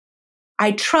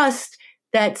I trust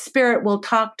that spirit will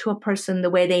talk to a person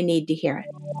the way they need to hear it.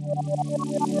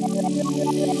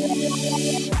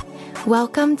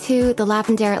 Welcome to The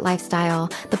Lavender Lifestyle,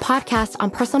 the podcast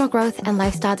on personal growth and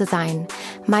lifestyle design.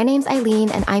 My name's Eileen,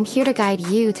 and I'm here to guide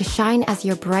you to shine as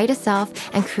your brightest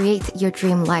self and create your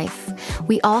dream life.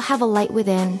 We all have a light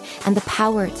within and the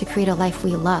power to create a life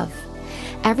we love.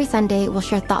 Every Sunday, we'll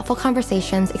share thoughtful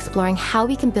conversations exploring how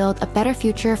we can build a better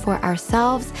future for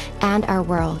ourselves and our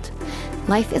world.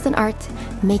 Life is an art.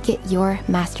 Make it your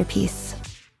masterpiece.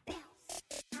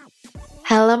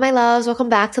 Hello, my loves. Welcome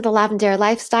back to The Lavender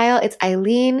Lifestyle. It's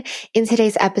Eileen. In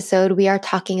today's episode, we are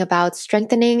talking about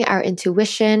strengthening our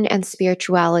intuition and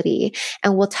spirituality,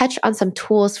 and we'll touch on some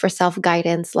tools for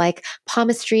self-guidance like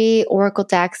palmistry, oracle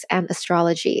decks, and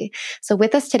astrology. So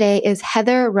with us today is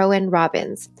Heather Roan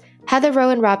Robbins. Heather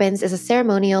Roan Robbins is a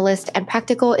ceremonialist and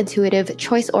practical, intuitive,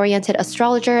 choice-oriented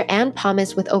astrologer and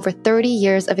palmist with over 30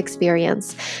 years of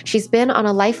experience. She's been on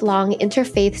a lifelong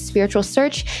interfaith spiritual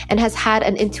search and has had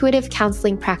an intuitive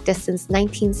counseling practice since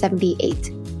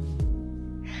 1978.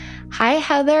 Hi,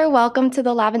 Heather. Welcome to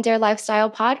the Lavender Lifestyle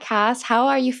podcast. How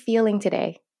are you feeling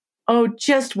today? Oh,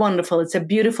 just wonderful. It's a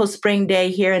beautiful spring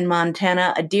day here in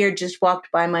Montana. A deer just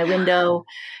walked by my window,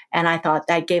 and I thought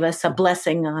that gave us a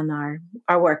blessing on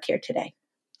our work here today.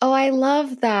 Oh, I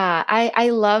love that. I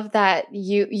love that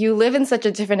you live in such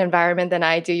a different environment than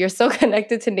I do. You're so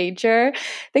connected to nature.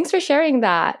 Thanks for sharing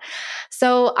that.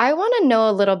 So I want to know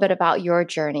a little bit about your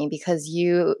journey because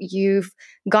you've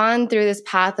gone through this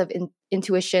path of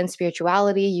intuition,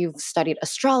 spirituality. You've studied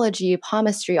astrology,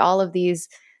 palmistry, all of these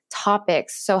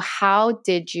topics. So how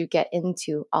did you get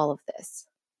into all of this?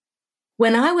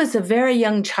 When I was a very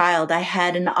young child, I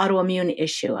had an autoimmune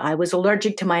issue. I was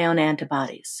allergic to my own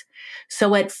antibodies.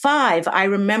 So at 5, I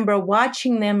remember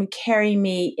watching them carry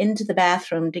me into the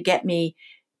bathroom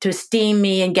to steam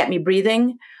me and get me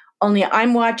breathing. Only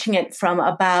I'm watching it from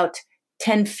about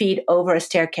 10 feet over a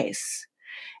staircase.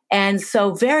 And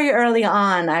so very early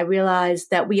on, I realized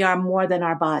that we are more than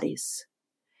our bodies.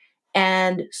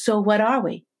 And so what are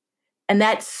we? And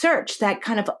that search, that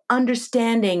kind of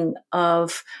understanding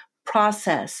of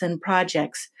process and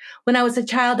projects. When I was a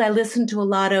child, I listened to a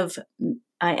lot of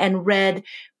and read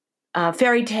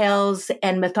fairy tales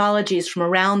and mythologies from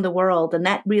around the world, and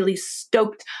that really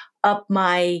stoked up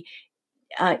my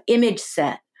image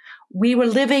set. We were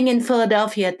living in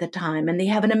Philadelphia at the time, and they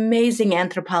have an amazing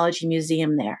anthropology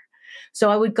museum there.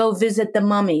 So I would go visit the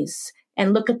mummies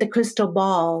and look at the crystal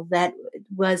ball that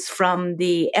was from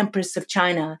the Empress of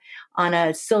China on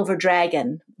a silver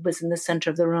dragon, was in the center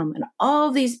of the room. And all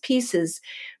these pieces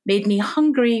made me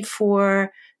hungry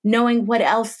for knowing what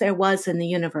else there was in the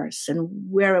universe and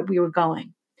where we were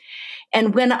going.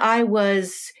 And when I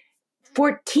was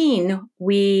 14,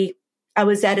 I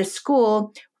was at a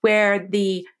school where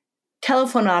the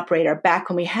telephone operator, back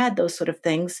when we had those sort of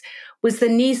things, was the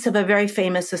niece of a very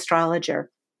famous astrologer.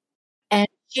 And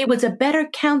she was a better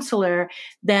counselor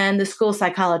than the school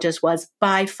psychologist was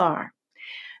by far.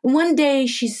 One day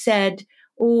she said,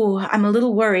 "Oh, I'm a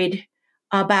little worried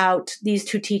about these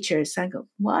 2 teachers." I go,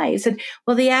 "Why?" He said,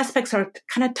 "Well, the aspects are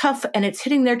kind of tough and it's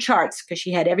hitting their charts," because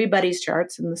she had everybody's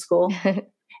charts in the school.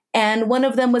 And one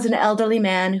of them was an elderly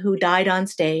man who died on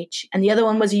stage. And the other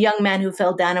one was a young man who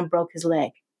fell down and broke his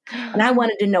leg. And I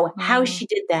wanted to know how she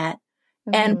did that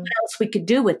and what else we could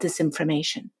do with this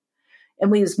information.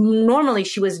 And normally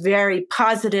she was very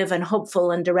positive and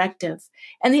hopeful and directive.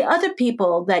 And the other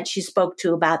people that she spoke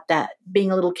to about that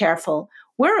being a little careful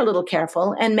were a little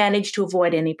careful and managed to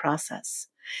avoid any process.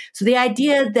 So the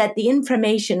idea that the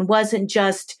information wasn't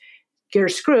just you're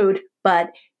screwed, but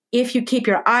if you keep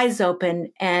your eyes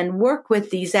open and work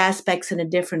with these aspects in a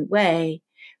different way,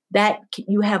 that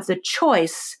you have the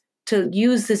choice to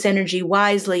use this energy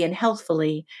wisely and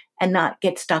healthfully and not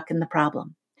get stuck in the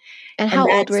problem. And how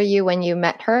old were you when you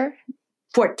met her?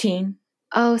 14.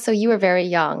 Oh, so you were very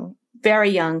young. Very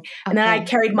young. Okay. And then I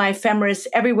carried my ephemeris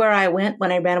everywhere I went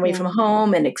when I ran away from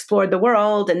home and explored the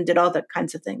world and did all the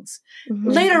kinds of things. Mm-hmm.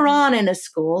 Later on in a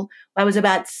school, I was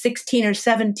about 16 or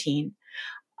 17.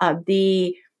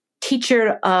 The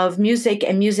teacher of music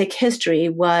and music history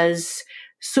was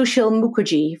Sushil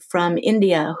Mukherjee from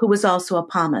India, who was also a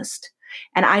palmist.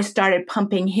 And I started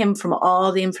pumping him from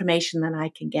all the information that I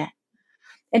could get.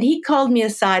 And he called me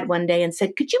aside one day and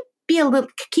said, "Could you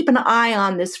keep an eye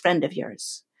on this friend of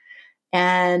yours?"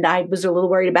 And I was a little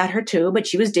worried about her too, but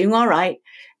she was doing all right.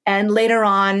 And later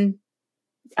on,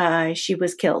 she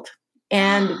was killed.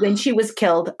 And when she was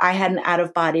killed, I had an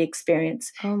out-of-body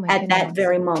experience at that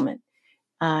very moment.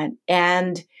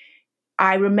 And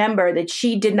I remember that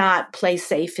she did not play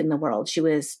safe in the world. She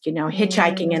was,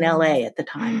 hitchhiking in LA at the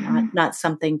time, not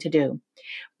something to do.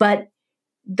 But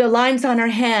the lines on her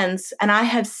hands, and I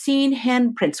have seen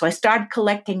handprints. So I started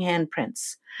collecting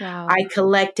handprints. Wow. I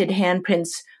collected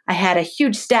handprints. I had a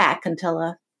huge stack until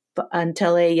a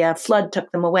flood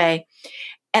took them away.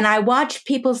 And I watched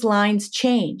people's lines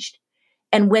change.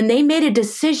 And when they made a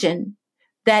decision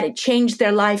that it changed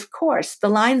their life course, the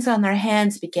lines on their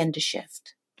hands began to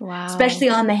shift. Wow. Especially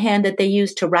on the hand that they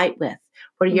use to write with,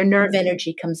 where your nerve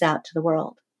energy comes out to the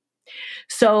world.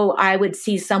 So I would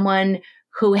see someone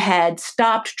who had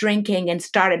stopped drinking and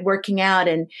started working out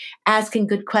and asking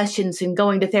good questions and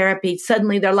going to therapy,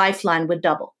 suddenly their lifeline would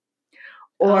double.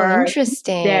 Or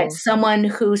interesting. That someone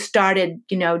who started,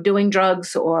 doing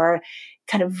drugs or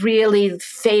kind of really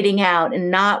fading out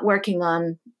and not working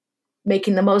on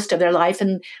making the most of their life,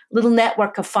 and a little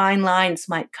network of fine lines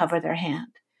might cover their hand.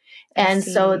 And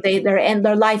so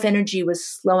their life energy was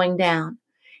slowing down.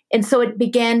 And so it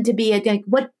began to be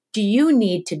what do you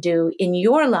need to do in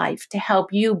your life to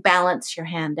help you balance your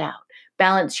hand out,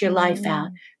 balance your life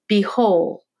out, be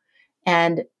whole?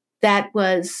 And that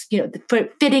was,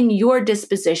 fitting your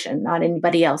disposition, not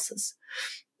anybody else's.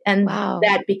 And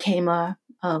that became a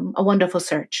wonderful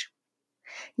search.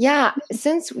 Yeah,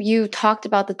 since you talked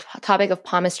about the topic of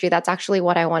palmistry, that's actually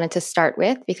what I wanted to start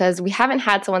with, because we haven't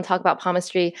had someone talk about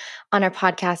palmistry on our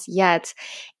podcast yet.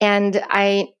 And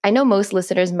I know most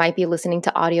listeners might be listening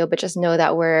to audio, but just know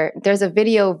that there's a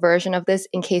video version of this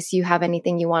in case you have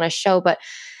anything you want to show. But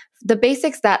the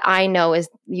basics that I know is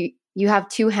you have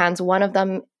two hands. One of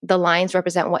them, the lines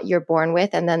represent what you're born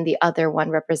with, and then the other one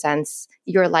represents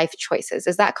your life choices.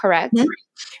 Is that correct? Mm-hmm.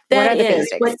 What are the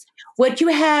basics? What you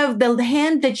have, the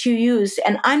hand that you use,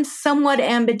 and I'm somewhat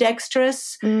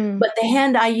ambidextrous, but the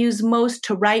hand I use most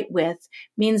to write with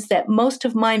means that most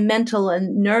of my mental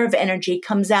and nerve energy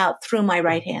comes out through my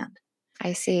right hand.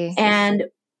 I see. And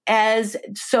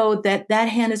so that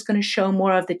hand is going to show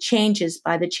more of the changes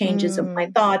by the changes of my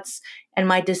thoughts and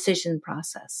my decision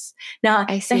process. Now,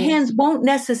 the hands won't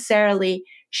necessarily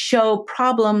show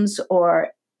problems or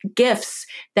gifts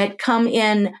that come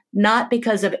in not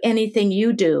because of anything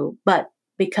you do, but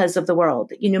because of the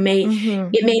world. It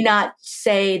may not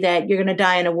say that you're going to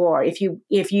die in a war if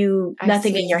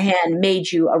nothing in your hand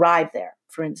made you arrive there,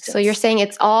 for instance. So you're saying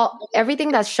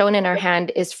everything that's shown in our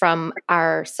hand is from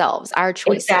ourselves, our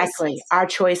choices. Exactly. Our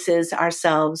choices,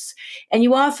 ourselves. And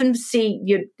you often see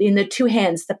in the two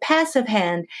hands, the passive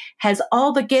hand has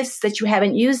all the gifts that you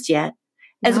haven't used yet,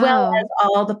 as well as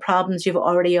all the problems you've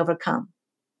already overcome.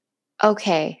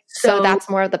 Okay. So that's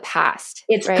more of the past.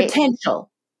 It's right? potential.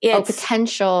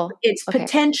 Potential. It's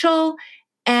potential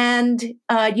and,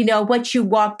 what you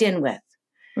walked in with.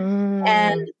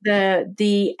 And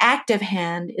the active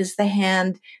hand is the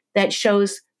hand that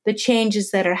shows the changes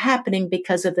that are happening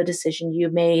because of the decision you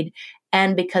made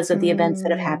and because of the events that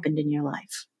have happened in your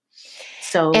life.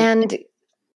 So, and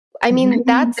I mean,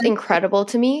 that's incredible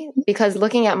to me, because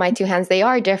looking at my two hands, they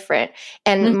are different.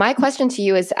 And my question to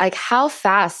you is, how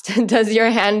fast does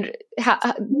your hand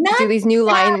do these new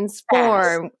lines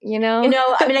form?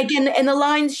 Again, and the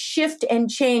lines shift and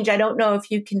change. I don't know if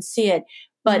you can see it,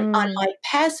 but on my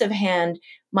passive hand,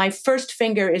 my first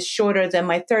finger is shorter than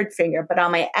my third finger. But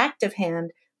on my active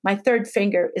hand, my third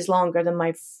finger is longer than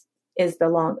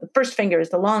the first finger is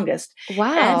the longest.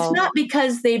 Wow. And it's not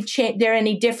because they're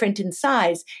any different in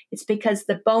size. It's because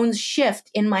the bones shift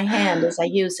in my hand as I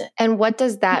use it. And what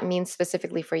does that mean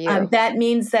specifically for you? That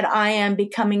means that I am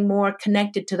becoming more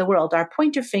connected to the world. Our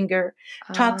pointer finger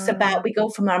talks about, we go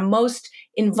from our most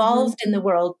involved in the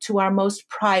world to our most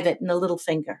private in the little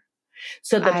finger.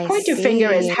 So the pointer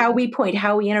finger is how we point,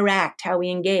 how we interact, how we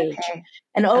engage. Okay.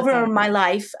 And over my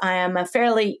life, I am a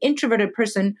fairly introverted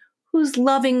person who's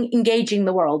loving engaging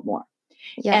the world more.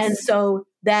 Yes. And so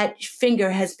that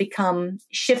finger has become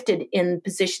shifted in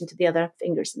position to the other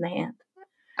fingers in the hand.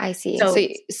 I see.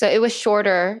 So it was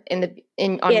shorter on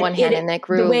one hand, and it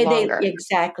grew longer.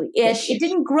 Exactly. It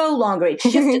didn't grow longer. It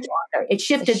shifted longer. It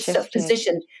shifted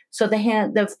position. So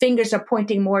the fingers are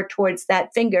pointing more towards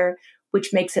that finger,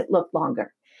 which makes it look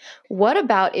longer. What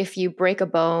about if you break a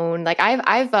bone? Like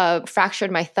I've fractured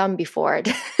my thumb before.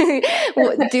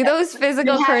 Do those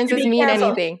physical occurrences mean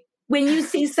anything? When you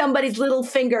see somebody's little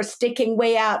finger sticking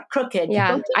way out crooked,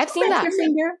 I've seen that. Their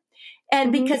finger.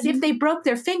 And because if they broke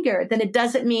their finger, then it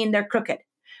doesn't mean they're crooked.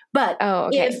 But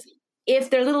if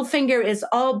their little finger is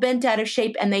all bent out of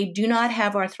shape and they do not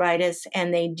have arthritis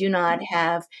and they do not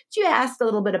have, so you ask a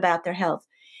little bit about their health,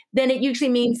 then it usually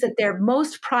means that their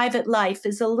most private life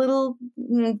is a little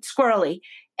squirrely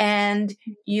And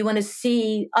you want to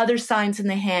see other signs in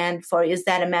the hand for, is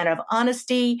that a matter of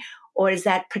honesty, or is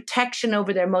that protection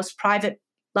over their most private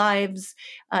lives?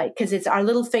 Because it's our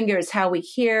little finger is how we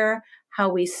hear, how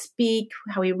we speak,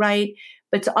 how we write,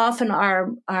 but it's often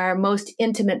our most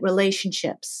intimate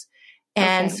relationships.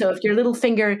 And so if your little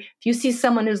finger, if you see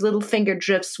someone whose little finger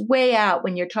drifts way out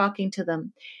when you're talking to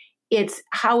them, it's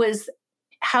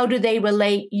how do they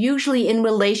relate, usually in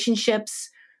relationships,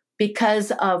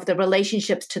 because of the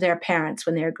relationships to their parents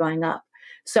when they're growing up.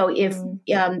 So if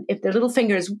their little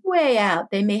finger is way out,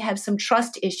 they may have some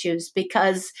trust issues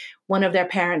because one of their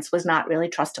parents was not really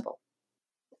trustable.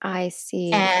 I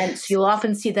see. And so you'll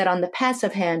often see that on the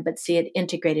passive hand, but see it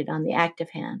integrated on the active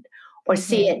hand. Or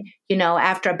see it,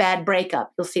 after a bad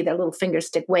breakup, you'll see their little fingers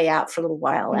stick way out for a little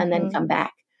while and then come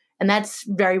back. And that's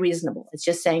very reasonable. It's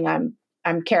just saying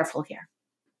I'm careful here.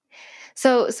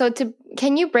 So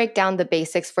can you break down the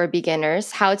basics for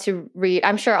beginners, how to read?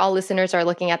 I'm sure all listeners are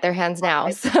looking at their hands now.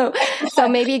 So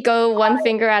maybe go one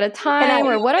finger at a time,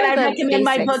 or what are the basics? I recommend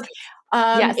my book.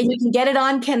 Yes. And you can get it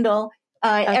on Kindle,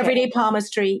 Everyday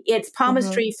Palmistry. It's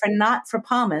palmistry not for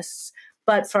palmists,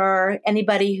 but for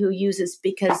anybody who uses,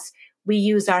 because we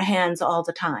use our hands all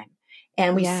the time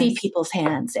and we see people's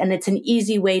hands, and it's an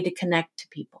easy way to connect to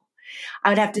people. I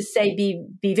would have to say,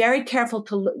 be very careful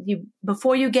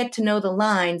before you get to know the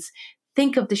lines,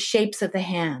 think of the shapes of the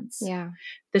hands. Yeah.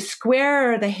 The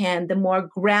squarer the hand, the more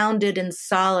grounded and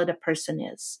solid a person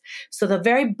is. So the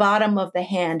very bottom of the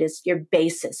hand is your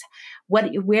basis.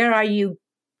 Where are you?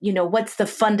 What's the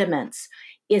fundaments?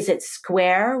 Is it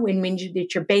square, which means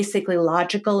that you're basically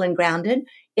logical and grounded?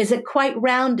 Is it quite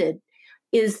rounded?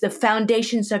 Is the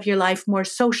foundations of your life more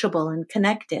sociable and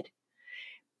connected?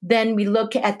 Then we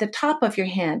look at the top of your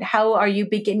hand. How are you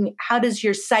beginning? How does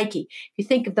your psyche, if you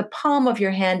think of the palm of your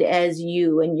hand as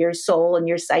you and your soul and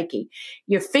your psyche,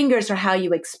 your fingers are how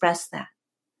you express that.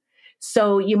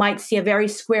 So you might see a very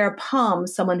square palm,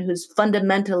 someone who's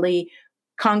fundamentally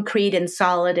concrete and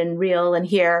solid and real, and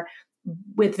here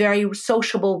with very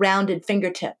sociable, rounded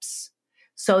fingertips.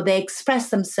 So they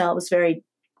express themselves with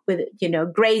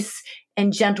grace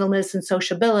and gentleness and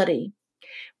sociability.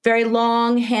 Very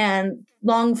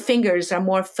long fingers are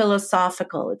more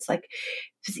philosophical. It's like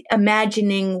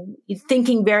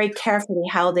thinking very carefully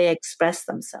how they express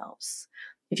themselves.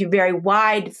 If you're very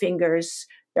wide fingers,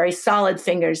 very solid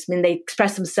fingers, they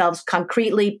express themselves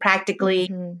concretely, practically,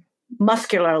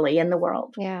 muscularly in the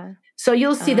world. Yeah. So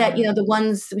you'll see that, the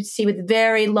ones we see with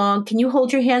very long, can you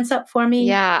hold your hands up for me?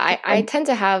 Yeah, I tend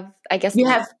to have, I guess, you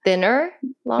have thinner,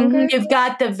 longer. You've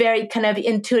got the very kind of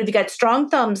intuitive, you've got strong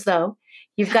thumbs though.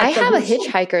 I have a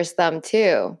hitchhiker's thumb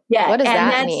too. Yeah. What does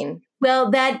that mean?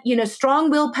 Well, strong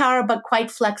willpower, but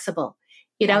quite flexible.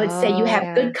 It's say you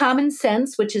have good common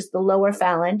sense, which is the lower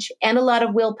phalange, and a lot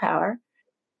of willpower,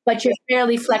 but you're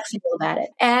fairly flexible about it.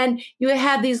 And you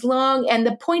have these long and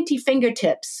the pointy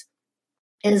fingertips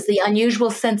is the unusual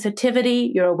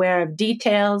sensitivity. You're aware of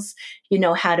details. You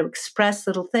know how to express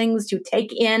little things. You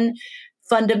take in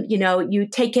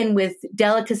with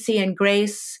delicacy and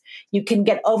grace. You can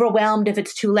get overwhelmed if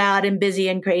it's too loud and busy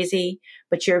and crazy,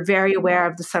 but you're very aware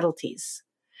of the subtleties.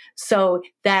 So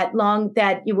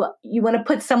you want to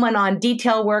put someone on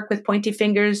detail work with pointy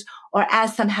fingers, or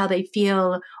ask them how they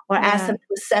feel, or ask them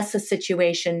to assess a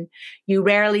situation. You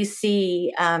rarely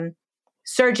see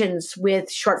surgeons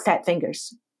with short, fat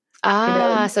fingers.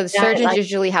 So the surgeons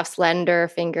usually have slender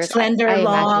fingers. Slender,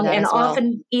 long, and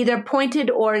often either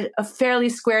pointed or fairly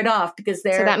squared off, because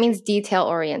so that means detail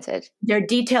oriented. They're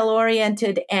detail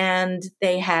oriented, and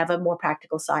they have a more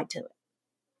practical side to it.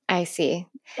 I see.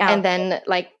 And then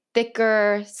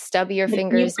thicker, stubbier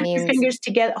fingers means your fingers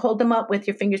together. Hold them up with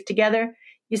your fingers together.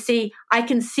 You see, I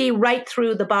can see right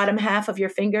through the bottom half of your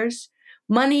fingers.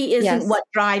 Money isn't what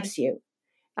drives you.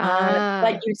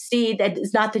 But you see that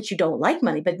it's not that you don't like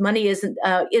money, but money isn't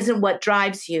what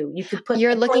drives you. You could put.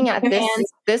 You're looking at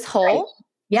this hole. Right.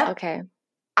 Yep. Okay.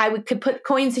 could put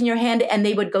coins in your hand and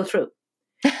they would go through.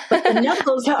 But the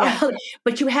knuckles are.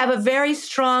 But you have a very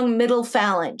strong middle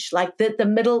phalange, like the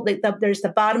middle. There's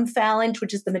the bottom phalange,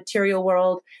 which is the material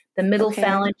world. The middle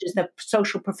phalange is the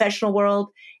social professional world,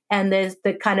 and there's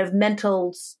the kind of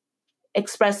mental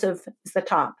expressive is the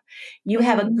top. You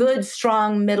have a good,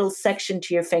 strong middle section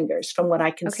to your fingers, from what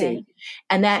I can see.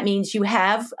 And that means you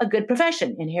have a good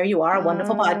profession. And here you are, a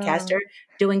wonderful podcaster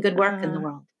doing good work in the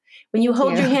world. When you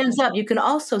hold your hands up, you can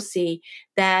also see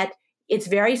that it's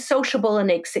very sociable in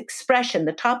its expression,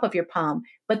 the top of your palm,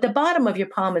 but the bottom of your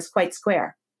palm is quite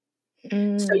square.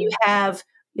 So you have,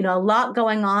 a lot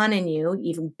going on in you,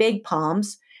 even big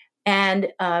palms,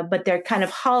 and but they're kind of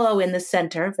hollow in the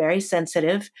center, very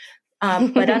sensitive.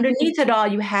 But underneath it all,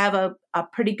 you have a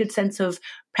pretty good sense of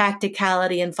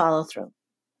practicality and follow through.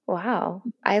 Wow.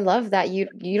 I love that. You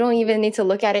don't even need to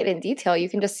look at it in detail. You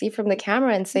can just see from the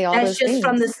camera and say all those things.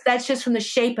 That's just from the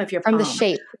shape of your From the palm.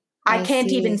 shape. I can't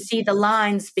even see the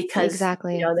lines because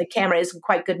exactly. the camera isn't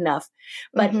quite good enough.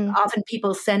 But often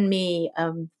people send me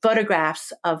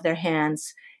photographs of their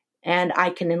hands, and I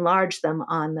can enlarge them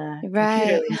on the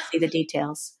computer and see the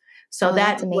details. So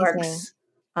that works.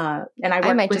 And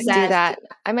I might just do that.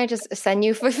 I might just send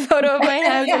you a photo of my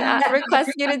hands and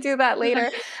request you to do that later.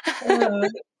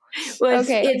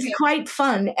 It's quite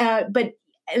fun,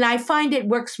 and I find it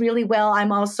works really well. I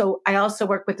also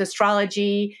work with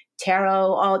astrology,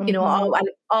 tarot,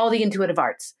 all the intuitive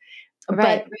arts.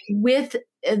 Right. But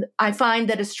I find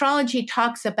that astrology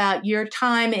talks about your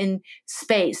time in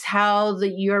space, how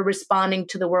you're responding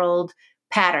to the world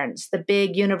patterns, the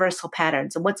big universal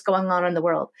patterns, and what's going on in the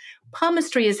world.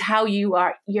 Palmistry is how you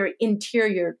are, your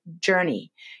interior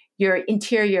journey, your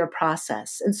interior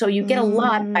process. And so you get a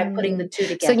lot by putting the two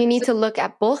together. So you need to look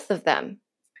at both of them.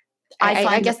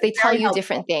 I guess they tell you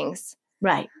different things.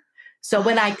 Right. So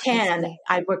when I can,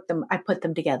 I put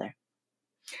them together.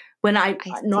 When I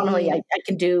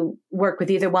can do work with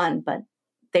either one, but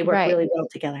they work really well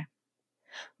together.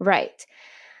 Right.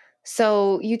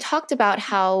 So you talked about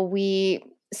how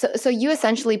so you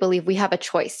essentially believe we have a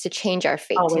choice to change our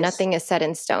fate. Always. Nothing is set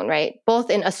in stone, right?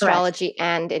 Both in astrology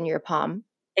and in your palm.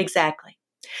 Exactly.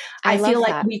 I feel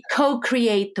like we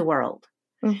co-create the world,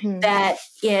 that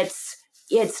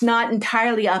it's not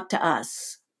entirely up to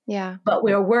us. Yeah. But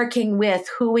we're working with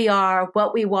who we are,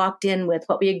 what we walked in with,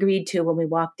 what we agreed to when we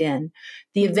walked in,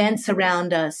 the events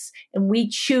around us, and we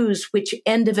choose which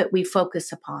end of it we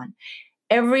focus upon.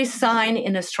 Every sign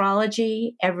in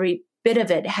astrology, every bit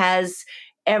of it has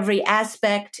every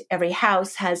aspect, every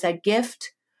house has a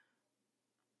gift,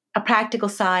 a practical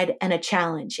side, and a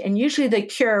challenge. And usually the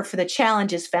cure for the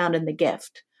challenge is found in the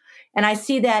gift. And I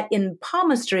see that in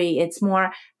palmistry, it's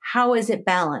more, how is it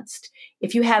balanced?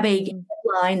 If you have a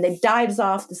line that dives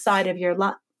off the side of your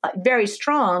line, very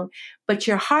strong, but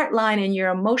your heart line and your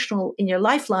emotional and your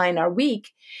lifeline are weak,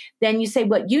 then you say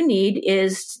what you need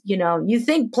is, you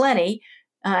think plenty.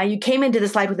 You came into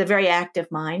this life with a very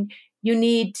active mind. You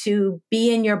need to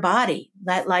be in your body,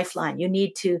 that lifeline. You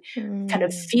need to kind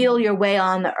of feel your way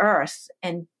on the earth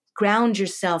and ground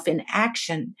yourself in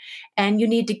action. And you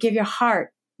need to give your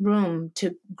heart room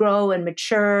to grow and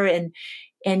mature and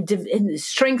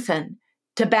strengthen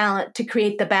to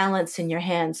create the balance in your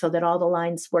hand so that all the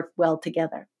lines work well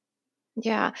together.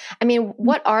 Yeah. I mean,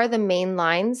 what are the main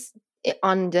lines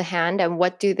on the hand and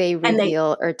what do they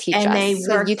reveal or teach us?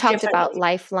 So you talked about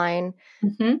lifeline.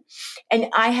 And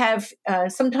I have, I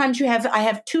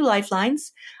have two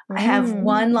lifelines. I have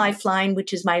one lifeline,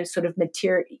 which is my sort of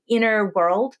inner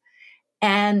world.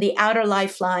 And the outer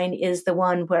lifeline is the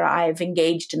one where I've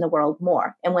engaged in the world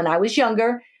more. And when I was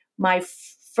younger, my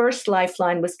first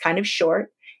lifeline was kind of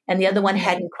short and the other one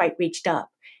hadn't quite reached up.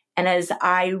 And as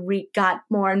I got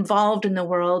more involved in the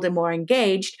world and more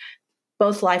engaged,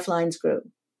 both lifelines grew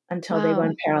until they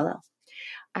run parallel.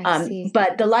 I see.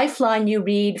 But the lifeline you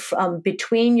read from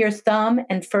between your thumb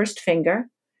and first finger,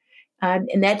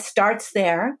 and that starts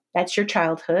there. That's your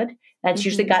childhood. That's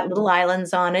usually got little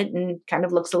islands on it and kind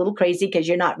of looks a little crazy because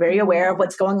you're not very aware of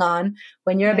what's going on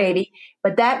when you're a baby.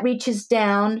 But that reaches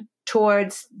down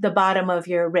towards the bottom of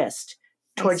your wrist,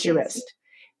 towards your wrist.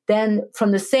 Then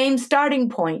from the same starting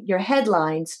point, your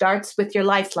headline starts with your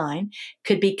lifeline,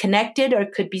 could be connected or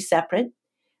could be separate.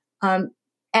 And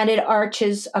it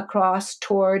arches across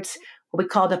towards what we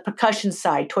call the percussion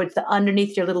side, towards the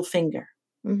underneath your little finger.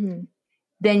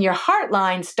 Then your heart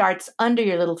line starts under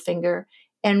your little finger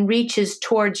and reaches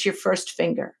towards your first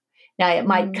finger. Now, it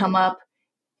might come up,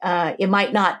 it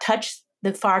might not touch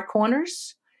the far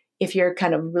corners. If you're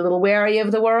kind of a little wary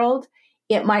of the world,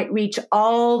 it might reach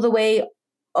all the way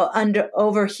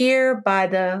over here by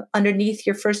the underneath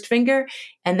your first finger.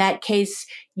 In that case,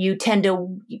 you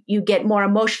get more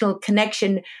emotional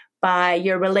connection by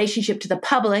your relationship to the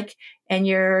public, and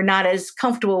you're not as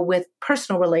comfortable with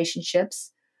personal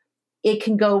relationships. It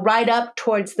can go right up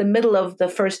towards the middle of the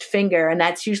first finger, and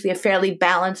that's usually a fairly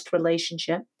balanced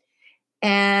relationship.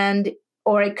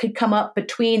 Or it could come up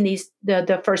between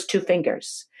the first two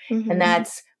fingers, and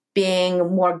that's being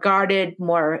more guarded,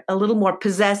 a little more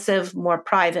possessive, more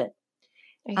private.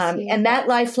 And that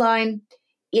lifeline,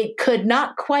 it could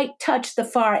not quite touch the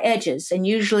far edges. And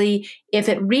usually if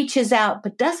it reaches out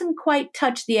but doesn't quite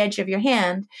touch the edge of your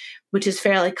hand, which is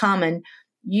fairly common,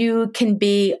 you can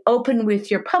be open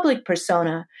with your public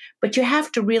persona, but you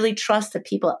have to really trust that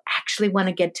people actually want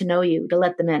to get to know you to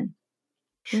let them in.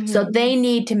 So Mm-hmm. they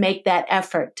need to make that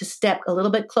effort to step a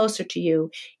little bit closer to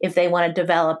you if they want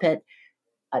to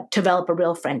develop a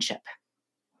real friendship.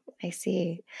 I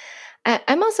see.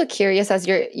 I'm also curious, as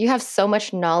you have so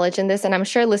much knowledge in this, and I'm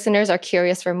sure listeners are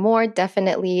curious for more.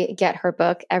 Definitely get her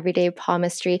book, Everyday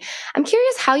Palmistry. I'm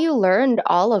curious how you learned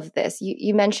all of this.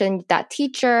 You mentioned that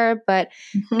teacher, but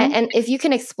Mm-hmm. and if you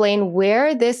can explain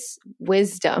where this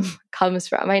wisdom comes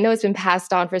from. I know it's been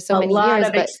passed on for so A many lot years,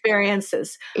 of but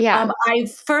experiences. yeah. I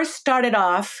first started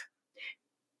off,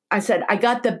 I said, I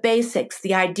got the basics,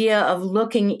 the idea of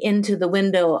looking into the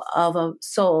window of a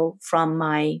soul from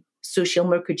my Sushil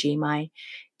Mukherjee, my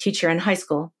teacher in high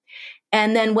school.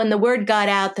 And then when the word got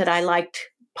out that I liked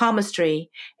palmistry,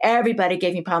 everybody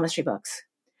gave me palmistry books,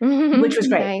 which was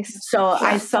great. Nice. So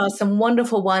I Yeah. saw some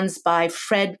wonderful ones by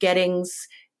Fred Gettings,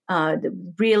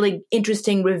 the really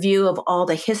interesting review of all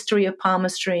the history of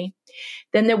palmistry.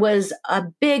 Then there was a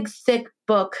big, thick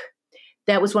book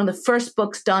that was one of the first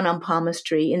books done on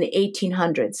palmistry in the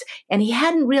 1800s. And he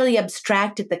hadn't really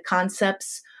abstracted the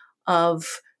concepts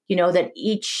of, that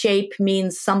each shape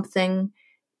means something,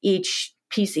 each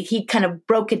piece. He kind of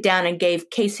broke it down and gave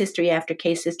case history after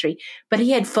case history. But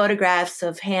he had photographs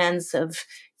of hands of,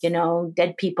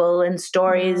 dead people and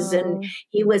stories. And Wow.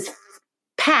 he was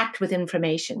packed with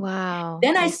information. Wow.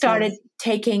 Then I I started see.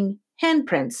 taking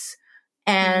handprints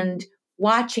and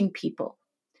watching people,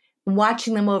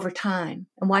 watching them over time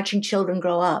and watching children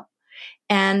grow up.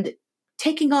 And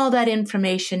taking all that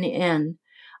information in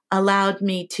allowed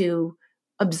me to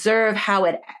observe how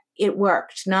it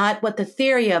worked, not what the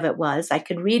theory of it was. I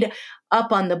could read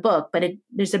up on the book, but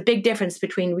there's a big difference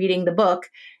between reading the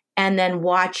book and then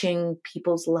watching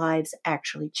people's lives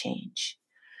actually change.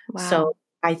 Wow. So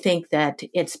I think that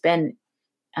it's been,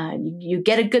 you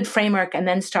get a good framework and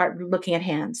then start looking at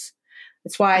hands.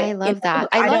 That's why I love that.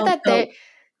 I love don't that go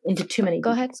into too many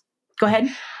Go ahead. details. Go ahead.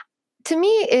 To me,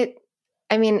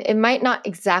 it might not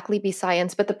exactly be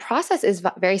science, but the process is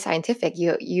very scientific.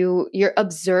 You're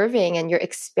observing and you're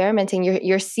experimenting.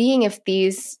 You're seeing if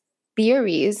these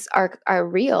theories are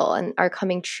real and are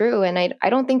coming true. And I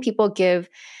don't think people give,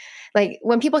 like,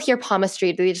 when people hear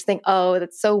palmistry, they just think, oh,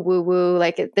 that's so woo woo.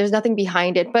 Like there's nothing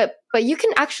behind it. But you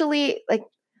can actually, like,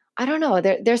 I don't know.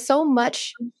 There's so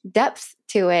much depth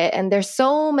to it, and there's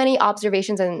so many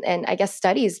observations and I guess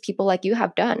studies people like you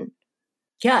have done.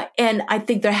 Yeah. And I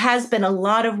think there has been a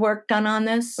lot of work done on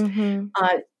this. Mm-hmm.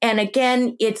 And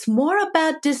again, it's more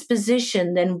about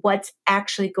disposition than what's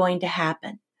actually going to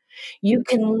happen. You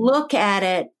can look at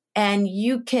it and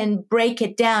you can break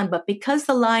it down, but because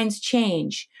the lines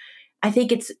change, I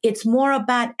think it's more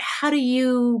about how do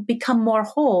you become more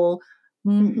whole,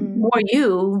 Mm-hmm.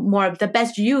 more of the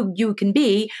best you can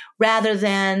be, rather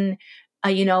than,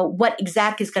 what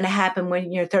exactly is going to happen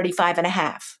when you're 35 and a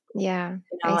half. Yeah.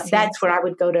 I see. That's where I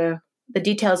would go to the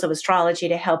details of astrology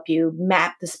to help you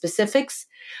map the specifics.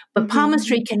 But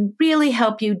palmistry can really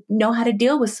help you know how to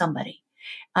deal with somebody.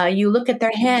 You look at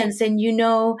their hands and you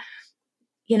know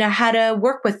how to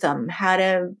work with them, how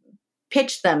to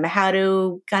pitch them, how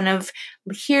to kind of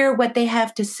hear what they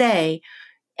have to say,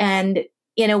 and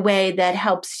in a way that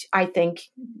helps, I think,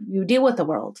 you deal with the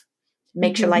world,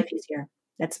 makes your life easier.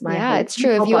 That's my Yeah, it's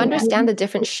true. If hope you on that. understand the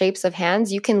different shapes of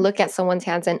hands, you can look at someone's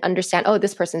hands and understand, oh,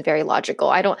 this person's very logical.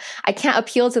 I can't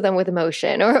appeal to them with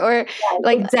emotion or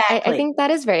like, Exactly. I think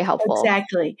that is very helpful.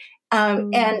 Exactly.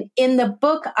 And in the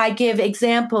book, I give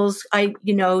examples. I've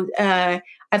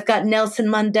got Nelson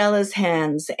Mandela's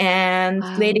hands and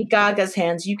Wow. Lady Gaga's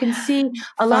hands. You can see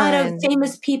a lot of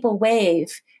famous people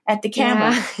wave at the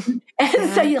camera. Yeah.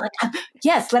 And so you're like,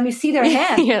 yes, let me see their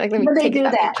hands. You're like, let me take do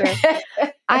that.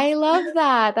 picture. I love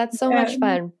that. That's so much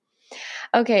fun.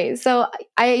 Okay, so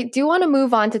I do want to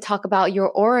move on to talk about your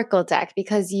Oracle deck,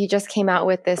 because you just came out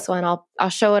with this one. I'll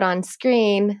show it on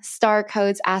screen. Star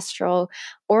Codes Astro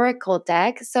Oracle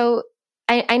deck. So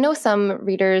I know some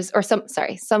readers, or some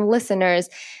listeners,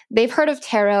 they've heard of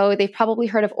tarot. They've probably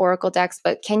heard of Oracle decks,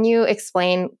 but can you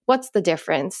explain what's the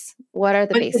difference? What are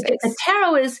the basics? The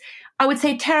tarot is, I would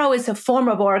say tarot is a form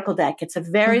of Oracle deck. It's a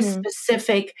very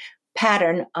specific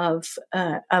pattern of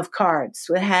cards.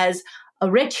 It has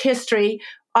a rich history.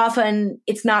 Often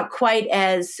it's not quite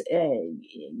as,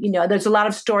 there's a lot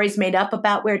of stories made up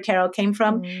about where tarot came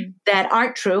from that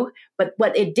aren't true, but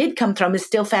what it did come from is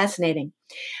still fascinating.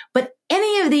 But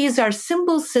any of these are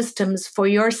symbol systems for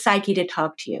your psyche to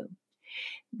talk to you.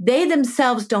 They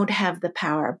themselves don't have the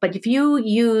power, but if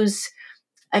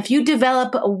you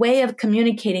develop a way of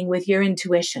communicating with your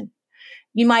intuition,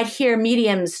 you might hear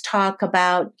mediums talk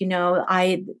about,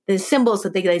 the symbols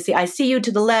that they see. I see you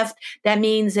to the left. That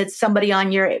means it's somebody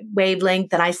on your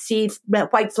wavelength. And I see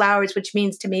white flowers, which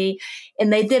means to me.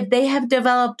 And they have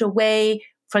developed a way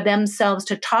for themselves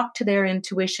to talk to their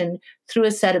intuition through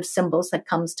a set of symbols that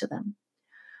comes to them.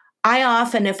 I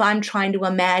often, if I'm trying to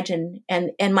imagine,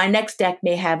 and my next deck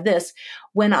may have this,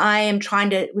 when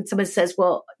somebody says,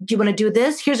 well, do you want to do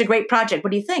this? Here's a great project.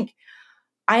 What do you think?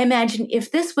 I imagine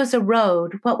if this was a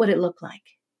road, what would it look like?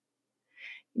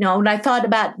 When I thought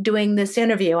about doing this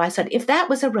interview, I said, if that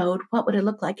was a road, what would it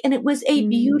look like? And it was a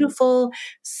beautiful,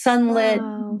 sunlit,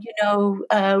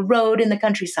 road in the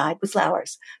countryside with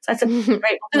flowers. So I said,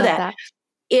 great, we'll do that.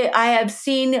 I have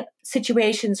seen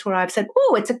situations where I've said,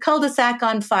 oh, it's a cul-de-sac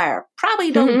on fire.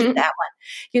 Probably don't do that one.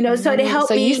 So to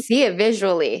help me. So you see it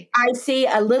visually. I see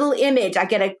a little image. I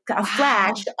get a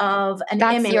flash of an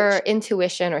image. That's your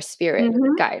intuition or spirit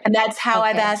guide. And that's how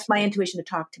I've asked my intuition to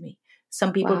talk to me.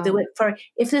 Some people do it for,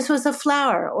 if this was a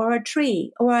flower or a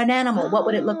tree or an animal, what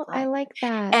would it look like? I like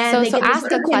that. And so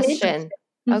ask a question.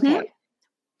 Okay.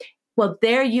 Well,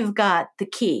 there you've got the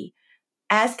key.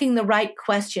 Asking the right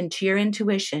question to your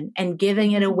intuition and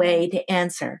giving it a way to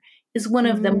answer is one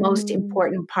of the most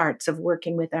important parts of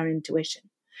working with our intuition.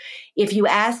 If you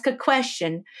ask a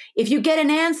question, if you get an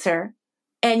answer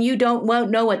and you won't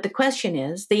know what the question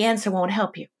is, the answer won't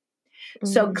help you.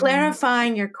 So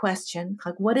clarifying your question,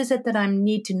 like, what is it that I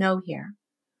need to know here?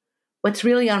 What's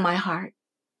really on my heart?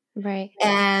 Right.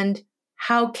 And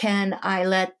how can I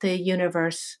let the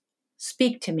universe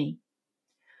speak to me?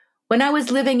 When I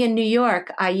was living in New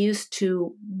York, I used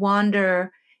to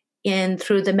wander in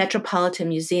through the Metropolitan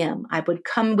Museum. I would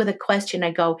come with a question.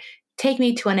 I go, take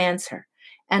me to an answer.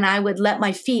 And I would let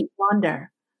my feet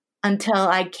wander until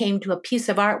I came to a piece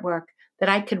of artwork that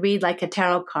I could read like a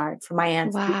tarot card for my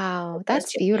answer. Wow,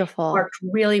 that's beautiful. It worked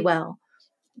really well.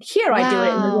 Here I do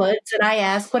it in the woods and I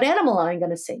ask what animal I'm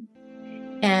going to see.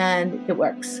 And it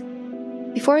works.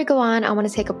 Before we go on, I want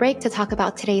to take a break to talk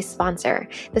about today's sponsor.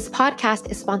 This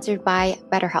podcast is sponsored by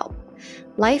BetterHelp.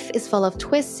 Life is full of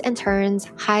twists and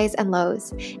turns, highs and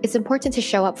lows. It's important to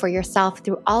show up for yourself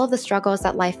through all of the struggles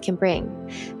that life can bring.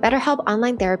 BetterHelp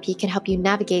Online Therapy can help you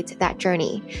navigate that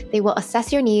journey. They will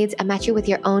assess your needs and match you with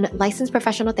your own licensed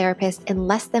professional therapist in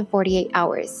less than 48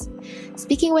 hours.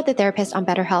 Speaking with a therapist on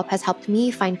BetterHelp has helped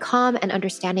me find calm and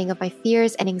understanding of my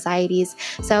fears and anxieties,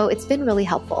 so it's been really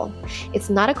helpful. It's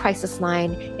not a crisis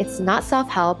line. It's not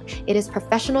self-help. It is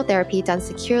professional therapy done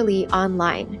securely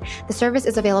online. The service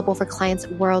is available for clients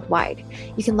worldwide.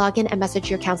 You can log in and message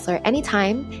your counselor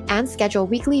anytime and schedule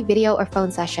weekly video or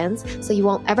phone sessions so you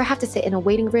won't ever have to sit in a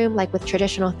waiting room like with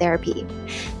traditional therapy.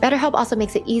 BetterHelp also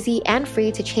makes it easy and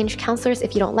free to change counselors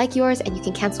if you don't like yours, and you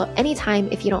can cancel anytime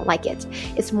if you don't like it.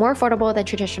 It's more affordable than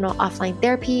traditional offline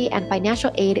therapy, and financial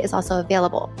aid is also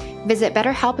available. Visit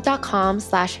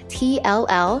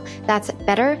betterhelp.com/TLL, that's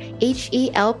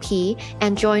BetterHelp,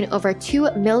 and join over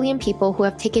 2 million people who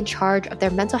have taken charge of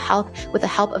their mental health with the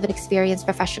help of an experienced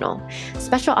professional.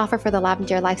 Special offer for the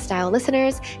Lavender Lifestyle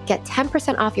listeners. Get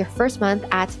 10% off your first month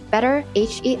at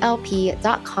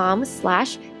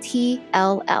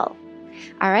betterhelp.com/TLL.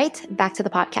 All right, back to the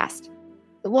podcast.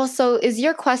 Well, so is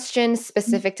your question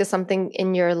specific to something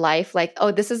in your life? Like,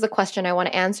 oh, this is the question I want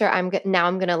to answer. Now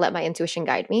I'm going to let my intuition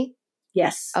guide me?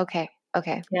 Yes. Okay.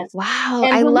 Yes. Wow.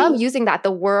 And I love using that,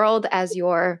 the world as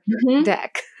your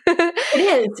deck.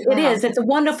 It is. It's a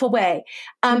wonderful way.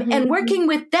 And working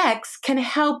with decks can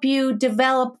help you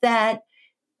develop that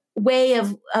way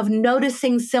of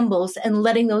noticing symbols and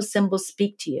letting those symbols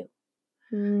speak to you.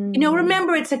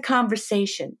 Remember, it's a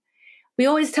conversation. We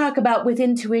always talk about with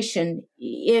intuition,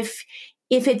 if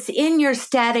it's in your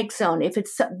static zone, if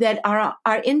it's that our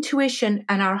intuition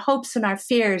and our hopes and our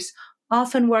fears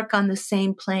often work on the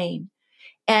same plane.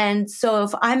 And so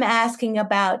if I'm asking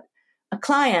about a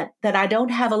client that I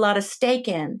don't have a lot of stake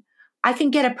in, I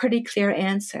can get a pretty clear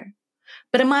answer.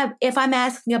 But if I'm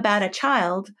asking about a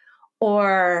child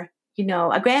or,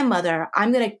 a grandmother,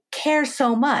 I'm going to care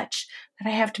so much that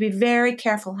I have to be very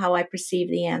careful how I perceive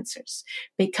the answers,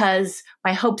 because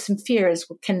my hopes and fears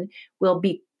will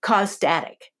be cause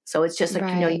static. So it's just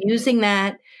like, using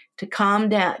that to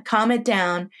calm it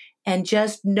down and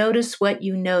just notice what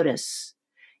you notice.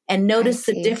 And notice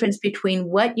the difference between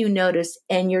what you notice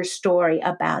and your story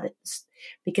about it.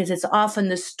 Because it's often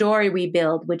the story we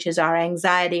build, which is our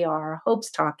anxiety or our hopes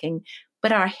talking,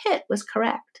 but our hit was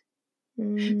correct.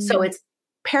 So it's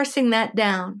parsing that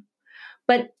down.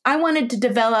 But I wanted to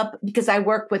develop, because I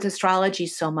work with astrology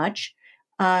so much,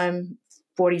 40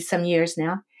 some years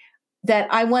now,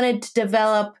 that I wanted to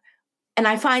develop, and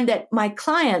I find that my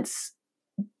clients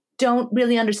don't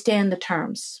really understand the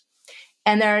terms.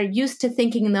 And they're used to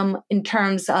thinking them in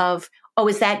terms of, oh,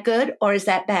 is that good or is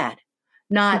that bad?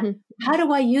 Not, how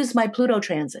do I use my Pluto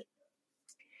transit?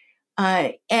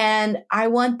 And I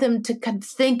want them to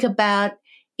think about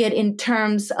it in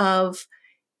terms of,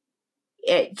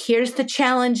 here's the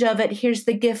challenge of it, here's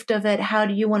the gift of it, how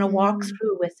do you want to walk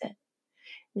through with it?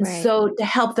 And so to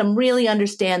help them really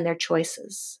understand their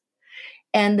choices.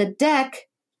 And the deck,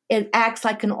 it acts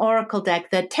like an oracle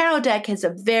deck. The tarot deck has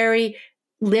a very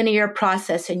linear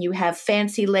process, and you have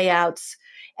fancy layouts.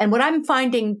 And what I'm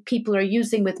finding people are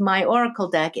using with my oracle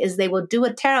deck is they will do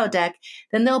a tarot deck,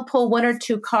 then they'll pull 1 or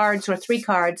 2 cards or 3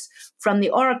 cards from the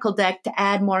oracle deck to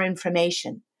add more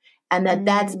information. And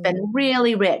that's been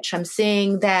really rich. I'm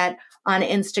seeing that on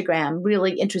Instagram,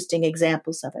 really interesting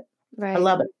examples of it. Right. I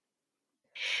love it.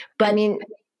 But I mean,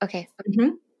 okay,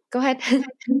 go ahead.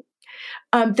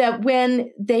 That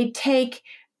when they take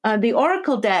the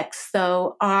oracle decks,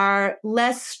 though, are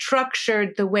less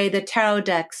structured the way the tarot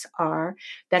decks are,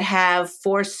 that have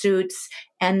 4 suits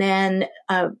and then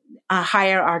a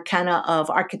higher arcana of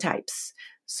archetypes.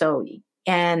 So,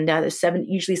 and there's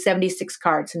usually 76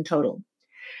 cards in total.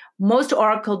 Most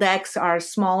oracle decks are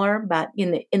smaller, but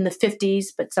in the 50s,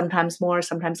 but sometimes more,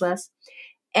 sometimes less.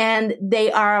 And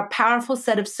they are a powerful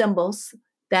set of symbols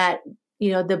that,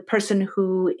 the person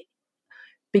who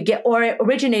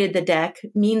originated the deck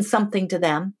means something to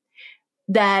them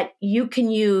that you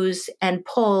can use and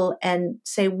pull and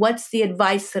say, what's the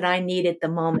advice that I need at the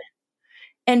moment?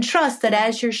 And trust that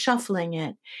as you're shuffling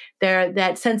it,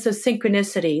 that sense of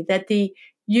synchronicity, that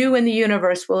you and the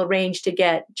universe will arrange to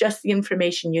get just the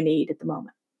information you need at the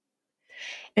moment.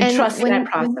 And trust that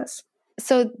process.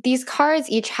 So these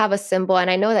cards each have a symbol, and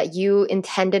I know that you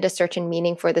intended a certain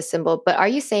meaning for the symbol, but are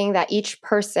you saying that each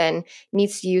person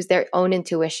needs to use their own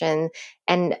intuition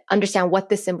and understand what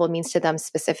the symbol means to them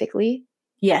specifically?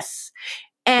 Yes.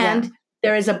 And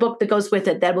there is a book that goes with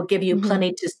it that will give you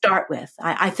plenty to start with.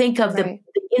 I think of the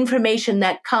information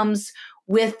that comes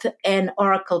with an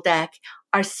oracle deck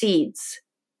are seeds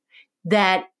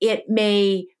that it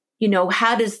may,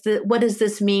 what does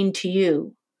this mean to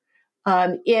you?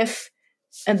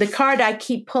 And the card I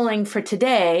keep pulling for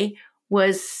today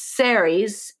was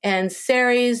Ceres, and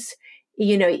Ceres,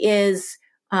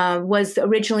 was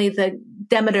originally the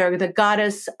Demeter, the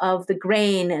goddess of the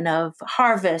grain and of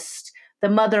harvest, the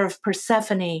mother of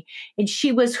Persephone. And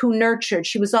she was who nurtured.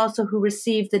 She was also who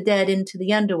received the dead into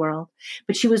the underworld,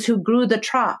 but she was who grew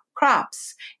the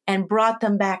crops and brought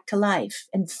them back to life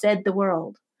and fed the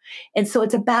world. And so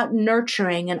it's about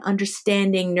nurturing and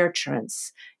understanding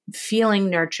nurturance. Feeling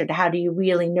nurtured. How do you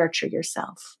really nurture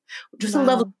yourself? Which is a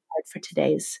lovely part for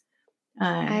today's.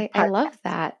 I love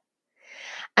that.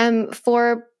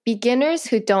 For beginners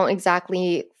who don't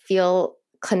exactly feel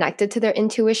connected to their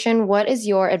intuition, what is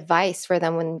your advice for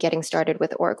them when getting started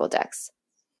with oracle decks?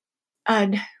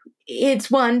 It's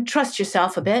one, trust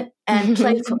yourself a bit and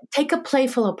take a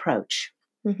playful approach.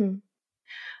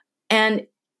 And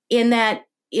in that,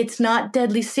 it's not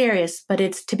deadly serious, but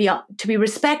it's to be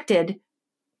respected,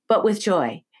 but with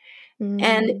joy.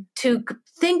 And to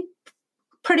think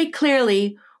pretty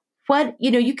clearly what,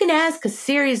 you can ask a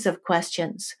series of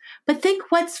questions, but think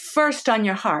what's first on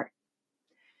your heart.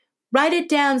 Write it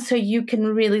down so you can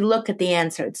really look at the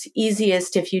answer. It's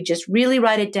easiest if you just really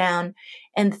write it down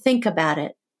and think about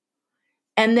it.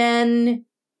 And then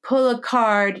pull a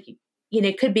card.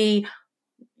 It could be,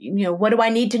 what do I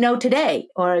need to know today?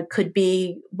 Or it could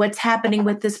be what's happening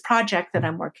with this project that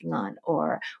I'm working on,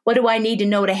 or what do I need to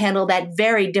know to handle that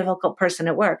very difficult person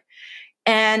at work?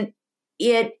 And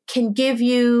it can give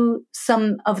you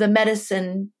some of the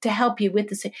medicine to help you with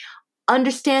this,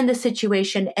 understand the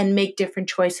situation and make different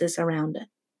choices around it.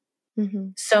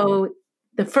 So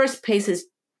the first pace is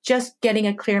just getting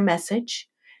a clear message,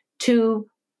 2,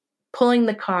 pulling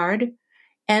the card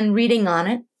and reading on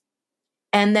it,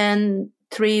 and then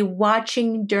 3,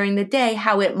 watching during the day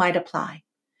how it might apply.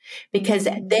 Because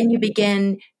then you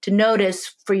begin to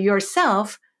notice for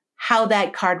yourself how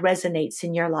that card resonates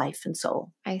in your life and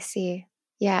soul. I see.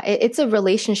 Yeah, it's a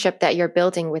relationship that you're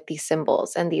building with these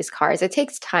symbols and these cards. It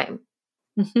takes time.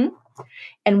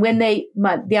 And when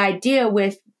the idea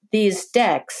with these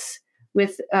decks,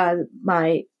 with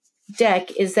my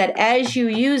deck, is that as you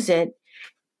use it,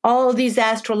 all of these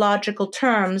astrological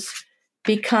terms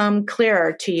become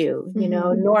clearer to you,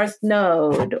 North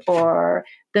Node or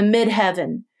the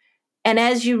midheaven. And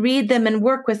as you read them and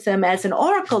work with them as an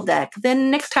oracle deck,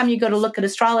 then next time you go to look at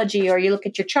astrology or you look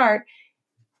at your chart,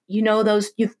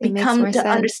 you've become to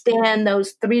understand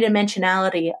those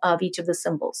 3-dimensionality of each of the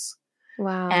symbols.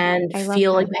 Wow. And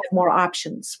feel like you have more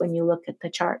options when you look at the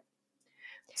chart.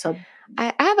 So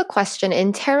I have a question.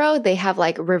 In tarot, they have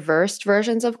like reversed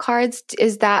versions of cards.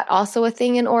 Is that also a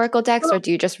thing in oracle decks, or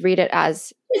do you just read it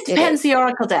as it depends the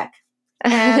oracle deck.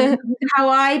 And how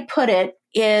I put it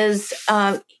is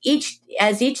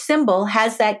each symbol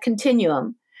has that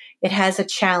continuum. It has a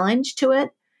challenge to it.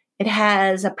 It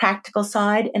has a practical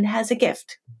side and has a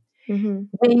gift. Mm-hmm.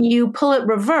 When you pull it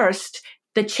reversed,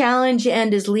 the challenge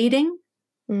end is leading,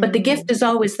 but the gift is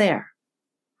always there.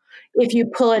 If you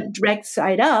pull it direct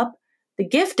side up, the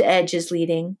gift edge is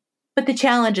leading, but the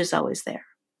challenge is always there.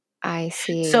 I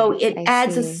see. So it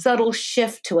adds a subtle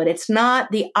shift to it. It's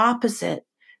not the opposite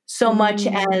so much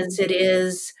as it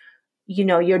is,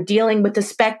 you're dealing with the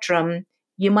spectrum.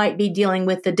 You might be dealing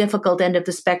with the difficult end of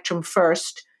the spectrum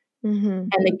first, and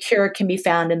the cure can be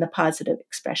found in the positive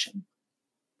expression.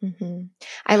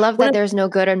 I love that there's no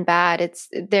good and bad. It's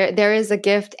there is a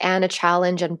gift and a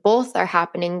challenge, and both are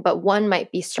happening, but one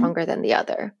might be stronger than the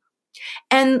other.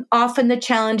 And often the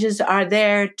challenges are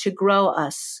there to grow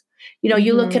us.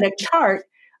 You look at a chart,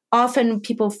 often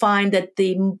people find that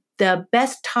the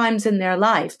best times in their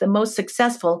life, the most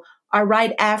successful, are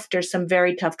right after some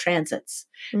very tough transits.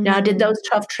 Now, did those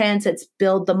tough transits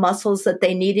build the muscles that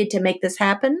they needed to make this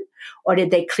happen? Or did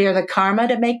they clear the karma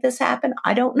to make this happen?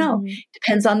 I don't know.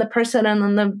 Depends on the person and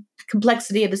on the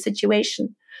complexity of the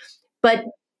situation. But,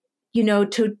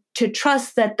 to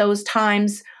trust that those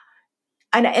times,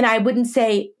 and I wouldn't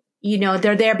say,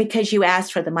 they're there because you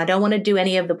asked for them. I don't want to do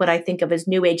any of what I think of as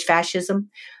new age fascism.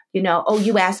 Oh,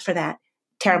 you asked for that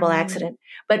terrible accident.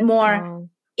 But more,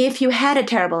 if you had a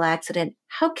terrible accident,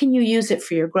 how can you use it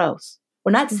for your growth?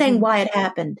 We're not saying why it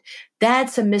happened.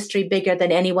 That's a mystery bigger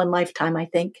than any one lifetime, I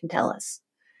think, can tell us.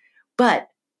 But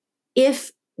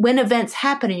when events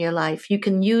happen in your life, you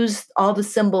can use all the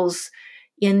symbols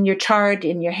in your chart,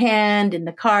 in your hand, in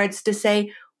the cards to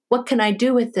say, what can I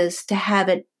do with this to have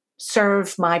it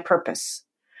serve my purpose?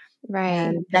 Right.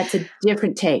 And that's a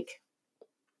different take.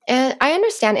 And I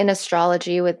understand in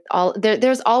astrology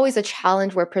there's always a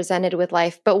challenge we're presented with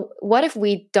life, but what if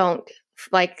we don't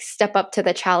step up to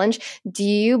the challenge? Do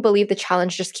you believe the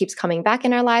challenge just keeps coming back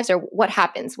in our lives, or what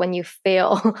happens when you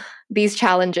fail these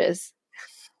challenges?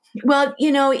 Well,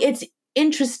 it's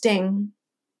interesting.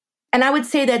 And I would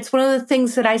say that's one of the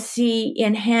things that I see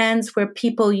in hands where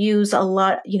people use a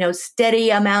lot, steady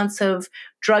amounts of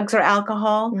drugs or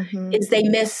alcohol, is they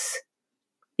miss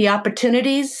the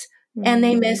opportunities. And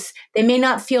they may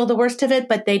not feel the worst of it,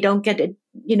 but they don't get it,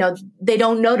 they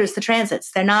don't notice the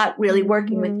transits. They're not really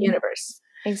working with the universe.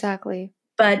 Exactly.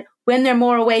 But when they're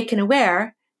more awake and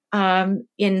aware,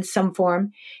 in some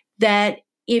form, that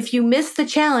if you miss the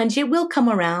challenge, it will come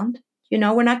around.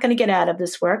 We're not going to get out of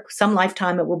this work. Some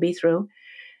lifetime it will be through.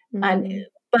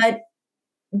 But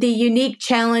the unique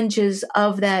challenges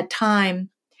of that time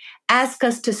ask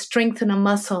us to strengthen a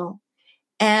muscle,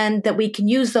 and that we can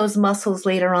use those muscles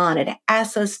later on. It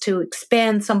asks us to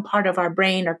expand some part of our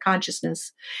brain or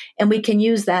consciousness, and we can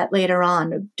use that later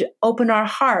on to open our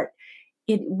heart.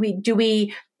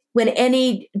 When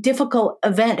any difficult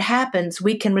event happens,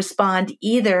 we can respond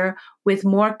either with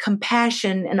more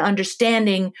compassion and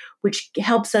understanding, which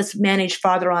helps us manage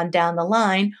farther on down the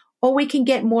line, or we can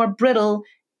get more brittle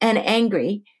and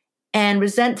angry and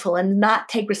resentful and not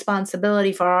take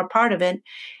responsibility for our part of it.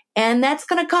 And that's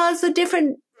going to cause a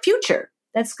different future.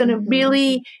 That's going to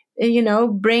really,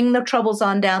 bring the troubles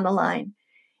on down the line.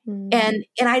 And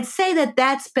I'd say that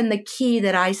that's been the key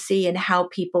that I see in how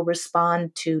people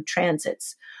respond to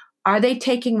transits. Are they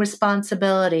taking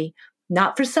responsibility,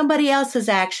 not for somebody else's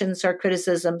actions or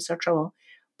criticisms or trouble,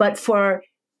 but for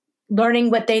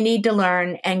learning what they need to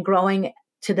learn and growing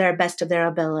to their best of their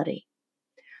ability?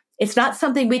 It's not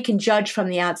something we can judge from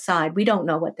the outside. We don't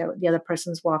know what the other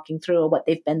person's walking through or what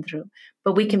they've been through,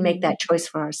 but we can make that choice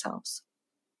for ourselves.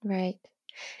 Right.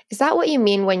 Is that what you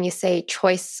mean when you say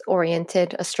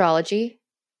choice-oriented astrology?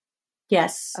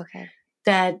 Yes. Okay.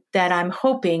 That I'm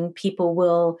hoping people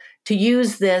will to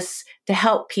use this to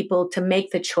help people to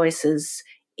make the choices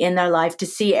in their life, to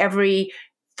see every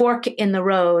fork in the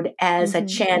road as a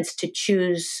chance to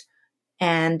choose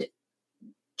and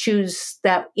choose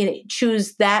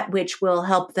that which will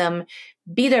help them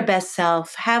be their best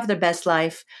self, have their best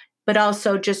life, but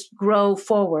also just grow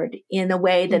forward in the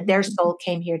way that their soul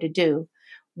came here to do,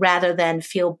 rather than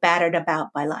feel battered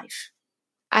about by life.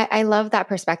 I love that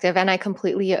perspective, and I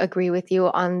completely agree with you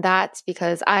on that,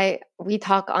 because we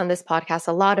talk on this podcast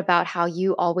a lot about how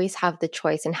you always have the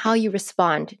choice and how you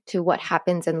respond to what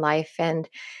happens in life, and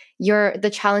the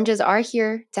challenges are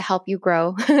here to help you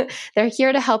grow. They're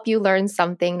here to help you learn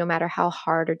something, no matter how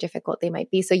hard or difficult they might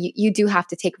be. So you do have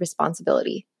to take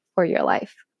responsibility for your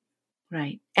life.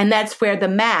 Right. And that's where the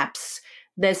maps,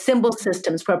 the symbol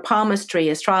systems for palmistry,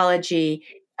 astrology,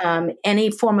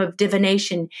 any form of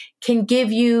divination can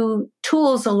give you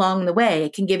tools along the way.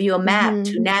 It can give you a map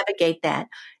to navigate that.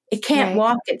 It can't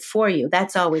walk it for you.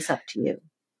 That's always up to you.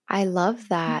 I love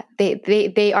that.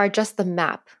 They are just the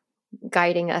map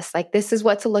guiding us. Like, this is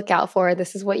what to look out for.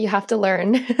 This is what you have to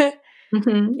learn.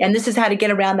 And this is how to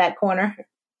get around that corner.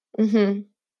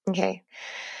 Okay.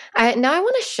 Now I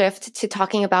want to shift to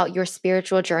talking about your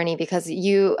spiritual journey, because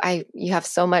you have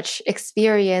so much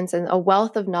experience and a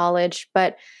wealth of knowledge.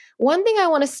 But one thing I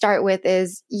want to start with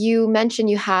is you mentioned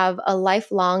you have a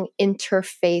lifelong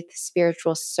interfaith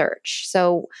spiritual search.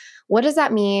 So what does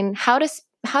that mean? How do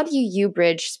you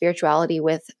bridge spirituality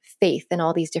with faith and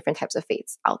all these different types of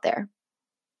faiths out there?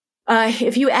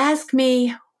 If you ask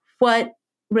me what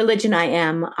religion I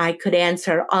am, I could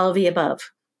answer all of the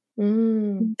above.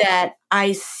 That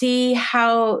I see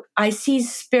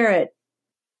spirit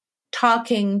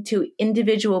talking to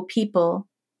individual people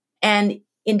and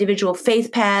individual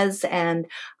faith paths, and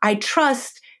I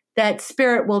trust that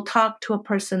spirit will talk to a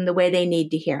person the way they need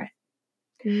to hear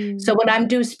it. So when I'm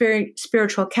doing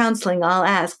spiritual counseling, I'll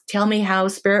ask, tell me how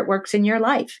spirit works in your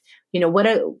life. How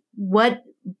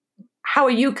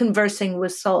are you conversing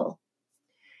with soul?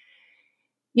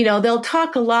 They'll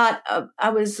talk a lot. I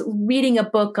was reading a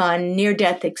book on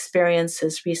near-death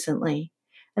experiences recently,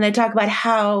 and they talk about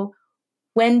how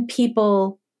when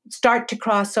people start to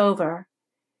cross over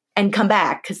and come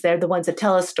back, because they're the ones that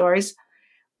tell us stories,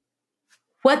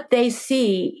 what they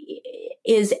see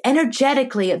is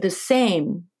energetically the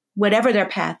same, whatever their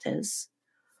path is.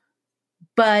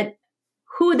 But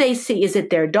who they see, is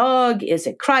it their dog? Is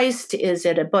it Christ? Is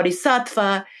it a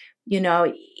bodhisattva?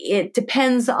 It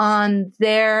depends on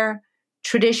their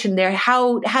tradition,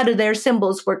 how do their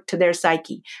symbols work to their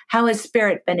psyche? How has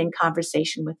spirit been in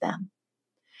conversation with them?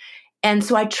 And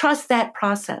so I trust that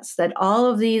process, that all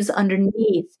of these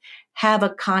underneath have a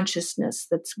consciousness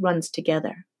that runs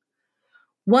together.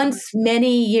 Once,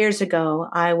 many years ago,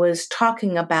 I was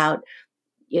talking about,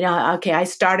 I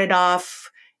started off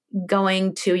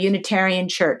going to Unitarian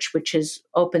Church, which sees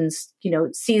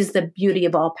the beauty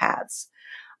of all paths.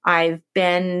 I've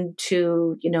been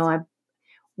to, I've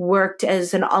worked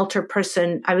as an altar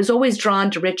person. I was always drawn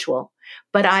to ritual,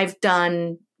 but I've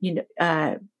done,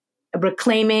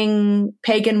 reclaiming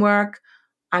pagan work.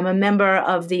 I'm a member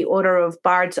of the Order of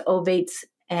Bards, Ovates,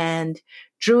 and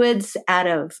Druids out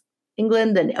of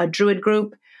England, a Druid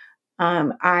group.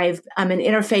 I'm an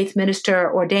interfaith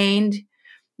minister ordained.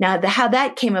 Now, how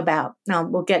that came about, now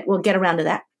we'll get around to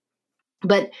that.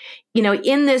 But,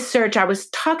 in this search, I was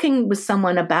talking with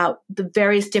someone about the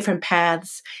various different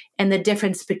paths and the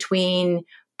difference between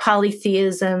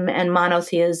polytheism and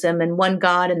monotheism and one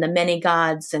God and the many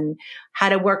gods, and how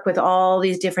to work with all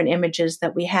these different images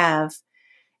that we have.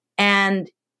 And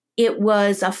it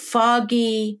was a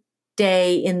foggy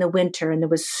day in the winter, and there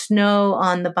was snow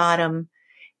on the bottom,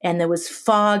 and there was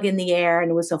fog in the air,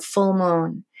 and it was a full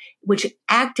moon, which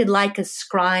acted like a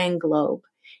scrying globe.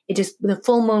 The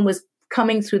full moon was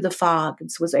coming through the fog.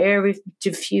 It was very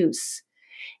diffuse.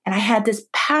 And I had this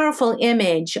powerful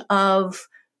image of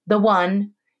the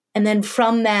one. And then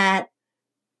from that,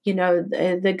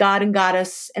 the god and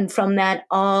goddess. And from that,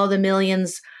 all the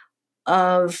millions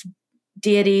of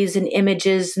deities and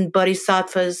images and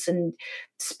bodhisattvas and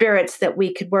spirits that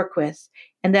we could work with.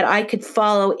 And that I could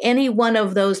follow any one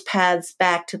of those paths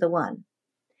back to the one.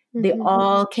 They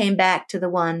all came back to the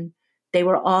one. They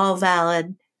were all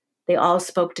valid. They all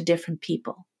spoke to different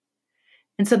people.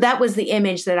 And so that was the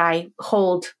image that I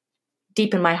hold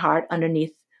deep in my heart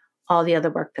underneath all the other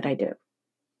work that I do.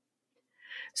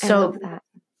 So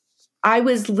I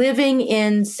was living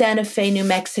in Santa Fe, New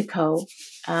Mexico,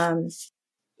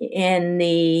 in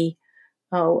the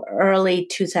early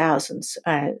 2000s.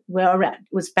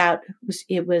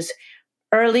 It was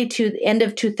early to end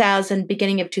of 2000,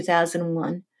 beginning of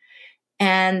 2001.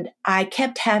 And I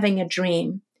kept having a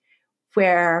dream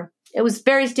where it was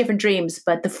various different dreams,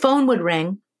 but the phone would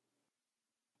ring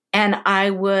and I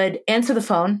would answer the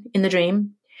phone in the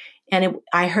dream. And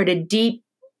I heard a deep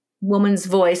woman's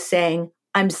voice saying,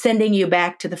 "I'm sending you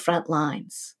back to the front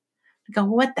lines." I go,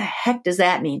 what the heck does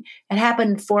that mean? It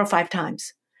happened 4 or 5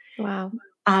 times. Wow.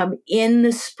 In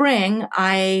the spring,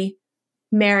 I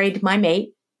married my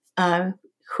mate,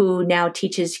 who now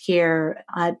teaches here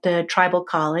at the tribal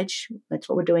college. That's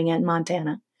what we're doing in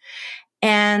Montana.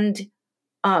 And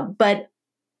but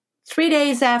 3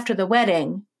 days after the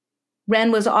wedding,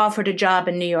 Ren was offered a job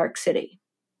in New York City.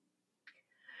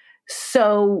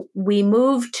 So we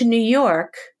moved to New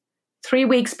York 3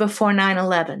 weeks before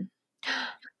 9/11.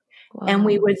 Wow. And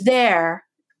we were there,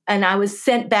 and I was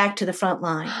sent back to the front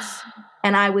lines.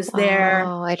 And I was there.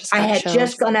 Wow, I just I got had just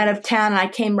chills. gone out of town and I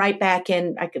came right back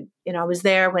in. I was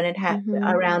there when it had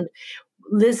around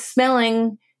Liz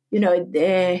smelling,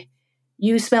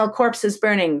 you smell corpses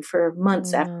burning for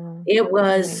months after. No. It Oh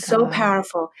was my so God.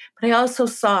 powerful. But I also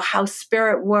saw how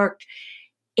spirit worked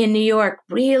in New York,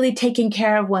 really taking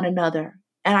care of one another.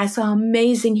 And I saw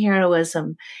amazing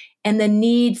heroism and the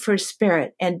need for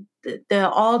spirit and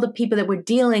all the people that were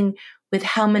dealing with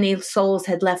how many souls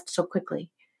had left so quickly.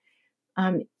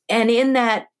 And in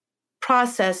that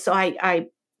process, so I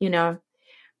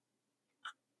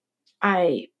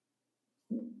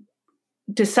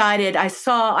decided,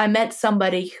 I met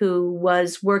somebody who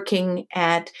was working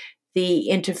at the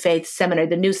interfaith seminary,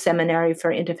 the new seminary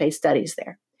for interfaith studies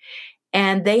there.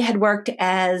 And they had worked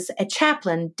as a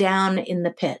chaplain down in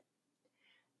the pit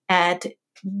at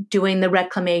doing the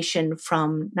reclamation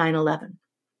from 9/11.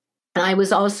 And I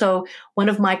was also, one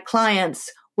of my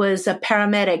clients was a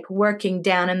paramedic working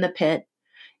down in the pit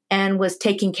and was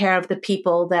taking care of the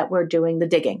people that were doing the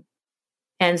digging.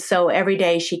 And so every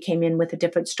day she came in with a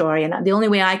different story. And the only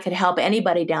way I could help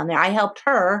anybody down there, I helped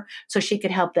her so she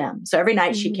could help them. So every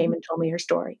night she came and told me her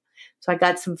story. So I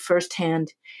got some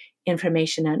firsthand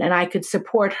information and I could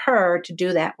support her to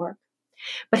do that work.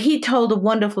 But he told a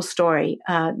wonderful story.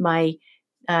 The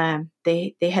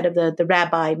head of the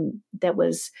rabbi that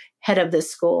was head of this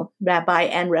school, rabbi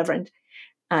and reverend,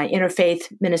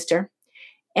 interfaith minister.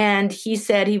 And he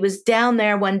said he was down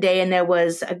there one day and there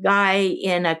was a guy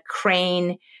in a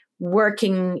crane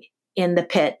working in the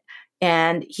pit.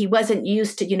 And he wasn't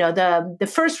used to,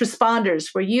 the first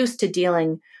responders were used to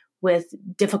dealing with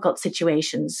difficult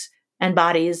situations and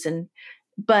bodies.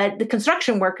 But the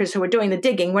construction workers who were doing the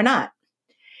digging were not.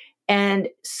 And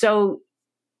so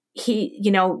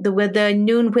the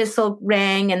noon whistle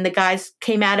rang and the guys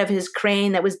came out of his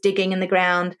crane that was digging in the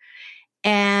ground.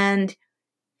 And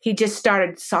he just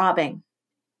started sobbing.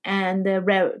 And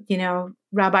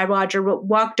Rabbi Roger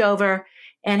walked over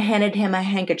and handed him a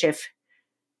handkerchief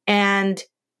and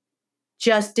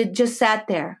just sat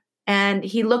there. And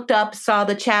he looked up, saw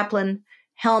the chaplain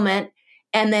helmet,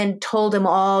 and then told him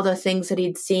all the things that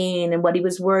he'd seen and what he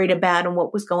was worried about and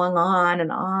what was going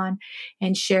on,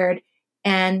 and shared.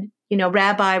 And,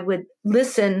 Rabbi would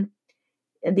listen,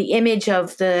 the image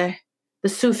of the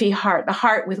Sufi heart, the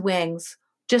heart with wings,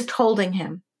 just holding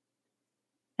him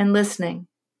and listening.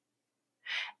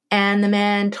 And the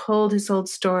man told his old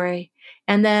story.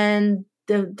 And then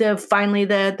finally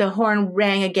the horn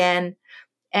rang again.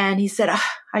 And he said,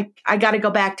 I got to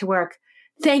go back to work.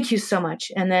 Thank you so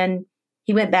much. And then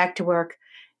he went back to work.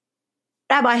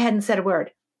 Rabbi hadn't said a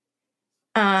word.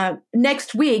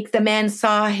 Next week, the man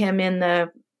saw him in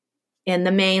the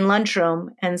main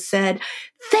lunchroom and said,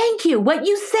 thank you. What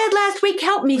you said last week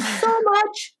helped me so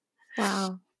much.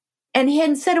 Wow. And he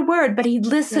hadn't said a word, but he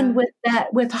listened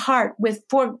with heart,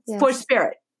 for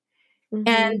spirit.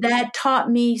 And that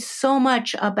taught me so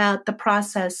much about the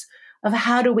process of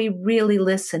how do we really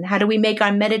listen? How do we make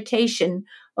our meditation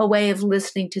a way of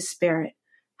listening to spirit?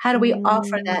 How do we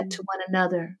offer that to one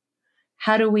another?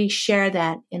 How do we share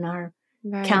that in our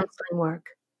counseling work?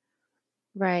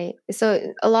 Right.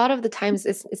 So a lot of the times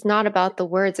it's not about the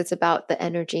words, it's about the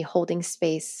energy, holding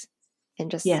space and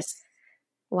just,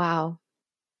 wow.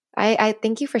 I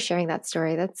thank you for sharing that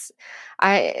story.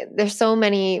 There's so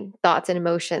many thoughts and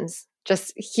emotions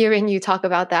just hearing you talk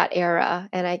about that era.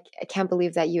 And I can't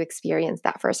believe that you experienced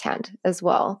that firsthand as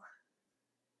well.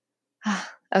 Okay.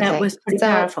 That was pretty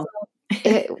powerful.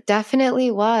 It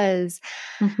definitely was.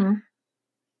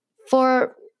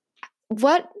 For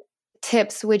what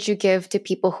tips would you give to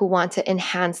people who want to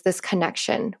enhance this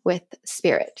connection with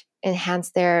spirit? Enhance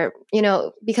their,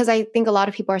 because I think a lot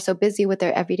of people are so busy with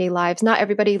their everyday lives. Not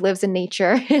everybody lives in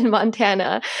nature in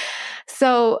Montana.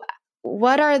 So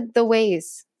what are the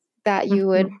ways that you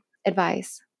would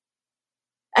advise?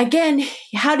 Again,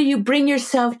 how do you bring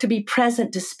yourself to be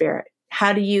present to spirit?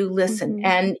 How do you listen?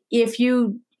 And if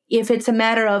it's a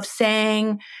matter of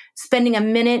spending a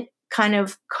minute kind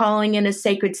of calling in a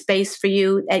sacred space for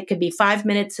you, it could be 5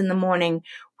 minutes in the morning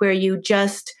where you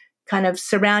just kind of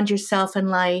surround yourself in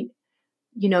light,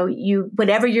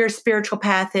 whatever your spiritual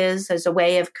path is, as a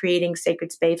way of creating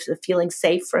sacred space, of feeling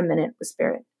safe for a minute with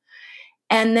spirit.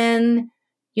 And then,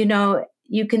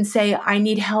 you can say, I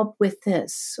need help with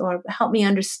this, or help me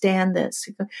understand this.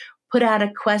 Put out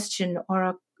a question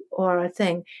or a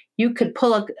thing. You could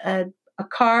pull a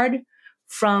card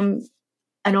from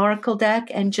an oracle deck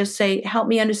and just say, help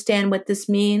me understand what this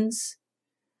means,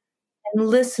 and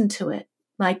listen to it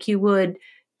like you would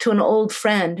to an old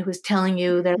friend who is telling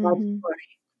you their life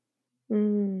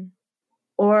story.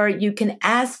 Or you can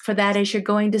ask for that as you're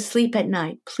going to sleep at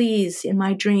night. Please, in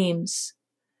my dreams,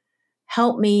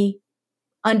 help me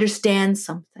understand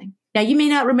something. Now, you may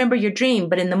not remember your dream,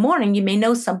 but in the morning, you may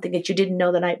know something that you didn't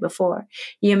know the night before.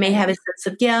 You may have a sense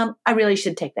of, yeah, I really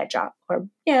should take that job. Or,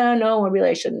 yeah, no, I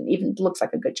really shouldn't. Even looks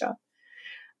like a good job.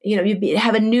 You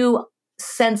have a new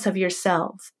sense of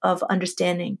yourself, of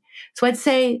understanding. So I'd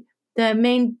say the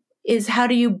main is, how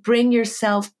do you bring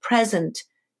yourself present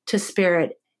to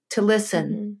spirit, to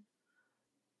listen?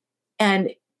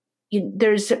 And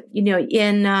there's,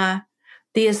 in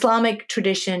the Islamic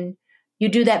tradition, you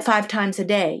do that 5 times a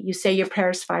day. You say your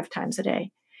prayers 5 times a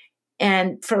day.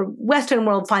 And for Western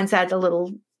world finds that a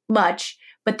little much,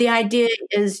 but the idea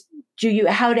is,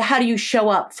 how do you show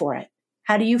up for it?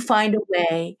 How do you find a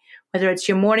way, whether it's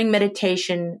your morning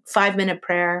meditation, 5-minute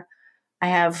prayer? I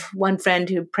have one friend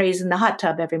who prays in the hot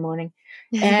tub every morning,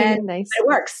 and Nice. it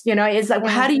works. It's like,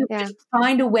 how do you just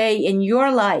find a way in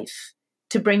your life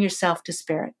to bring yourself to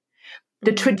spirit?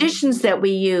 The traditions that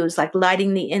we use, like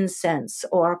lighting the incense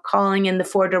or calling in the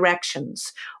 4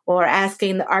 directions or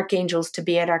asking the archangels to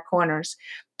be at our corners,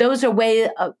 those are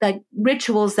like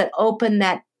rituals that open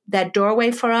that doorway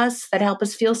for us, that help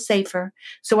us feel safer.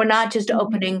 So we're not just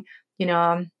opening,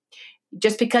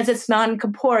 just because it's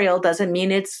non-corporeal doesn't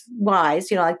mean it's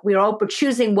wise. Like we're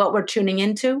choosing what we're tuning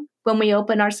into when we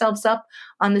open ourselves up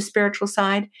on the spiritual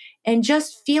side, and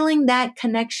just feeling that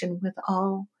connection with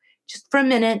all. Just for a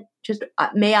minute, just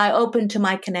may I open to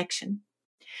my connection.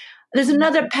 There's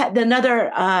another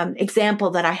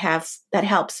example that I have that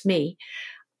helps me.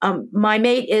 My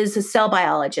mate is a cell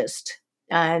biologist,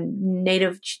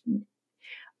 native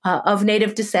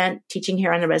descent, teaching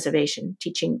here on the reservation,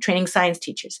 training science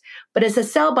teachers. But as a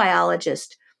cell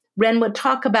biologist, Ren would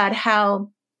talk about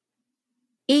how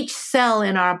each cell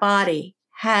in our body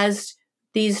has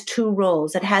these 2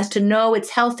 roles. It has to know it's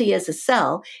healthy as a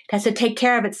cell. It has to take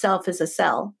care of itself as a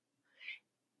cell.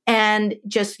 And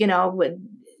just, to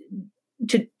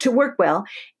work well.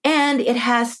 And it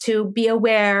has to be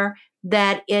aware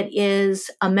that it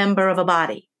is a member of a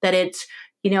body, that it's,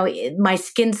 my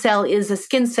skin cell is a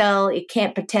skin cell. It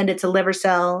can't pretend it's a liver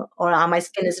cell, or my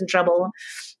skin is in trouble,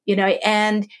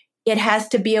 and it has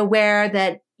to be aware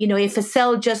that, if a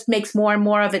cell just makes more and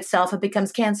more of itself, it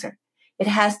becomes cancer. It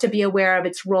has to be aware of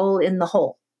its role in the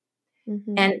whole.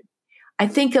 And I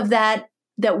think of that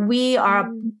we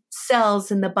are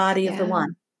cells in the body of the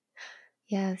one.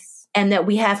 Yes. And that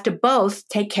we have to both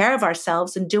take care of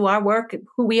ourselves and do our work,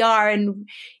 who we are in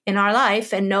our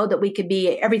life, and know that we could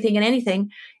be everything and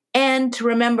anything, and to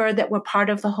remember that we're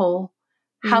part of the whole.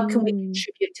 How can we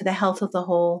contribute to the health of the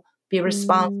whole, be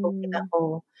responsible for the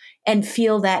whole, and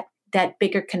feel that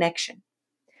bigger connection?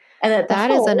 And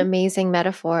that is an amazing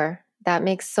metaphor. That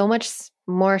makes so much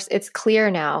more. It's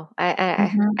clear now.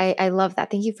 I love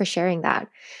that. Thank you for sharing that,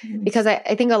 because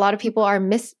I think a lot of people are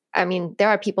there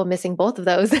are people missing both of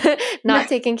those, not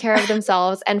taking care of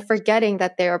themselves and forgetting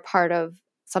that they're part of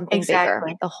something bigger,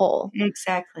 the whole.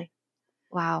 Exactly.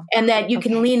 Wow. And that you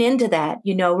can lean into that,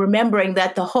 remembering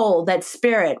that the whole, that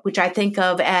spirit, which I think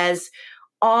of as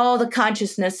all the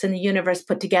consciousness in the universe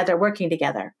put together, working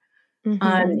together.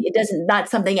 It doesn't, not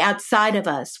something outside of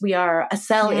us. We are a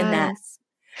cell in that.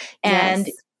 And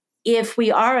if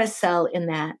we are a cell in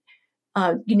that,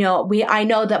 I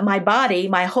know that my body,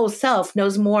 my whole self,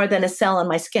 knows more than a cell on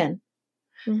my skin.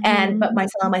 But my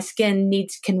cell on my skin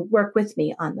can work with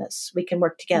me on this. We can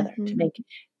work together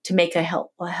to make a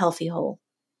healthy whole.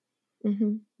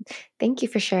 Thank you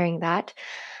for sharing that.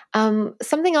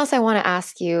 Something else I want to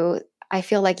ask you, I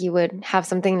feel like you would have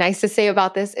something nice to say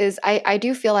about this, is I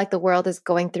do feel like the world is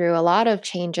going through a lot of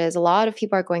changes. A lot of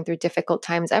people are going through difficult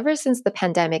times ever since the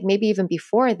pandemic, maybe even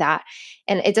before that.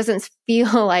 And it doesn't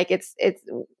feel like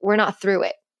we're not through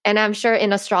it. And I'm sure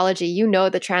in astrology,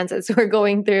 the transits we're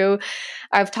going through.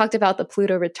 I've talked about the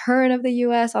Pluto return of the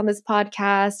US on this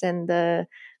podcast, and the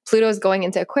Pluto is going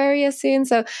into Aquarius soon.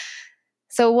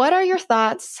 So what are your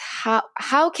thoughts?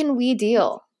 How can we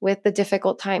deal with the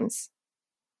difficult times?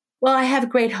 Well, I have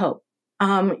great hope.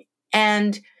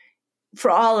 And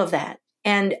for all of that.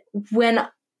 And when,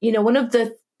 one of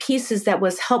the pieces that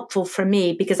was helpful for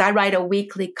me, because I write a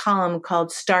weekly column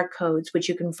called Star Codes, which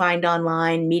you can find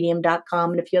online,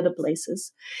 medium.com and a few other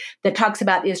places, that talks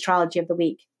about the astrology of the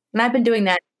week. And I've been doing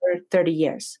that for 30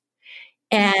 years.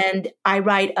 And I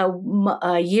write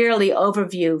a yearly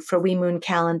overview for We Moon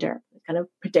calendar. It kind of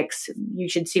predicts, you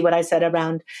should see what I said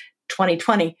around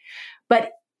 2020.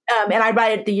 But and I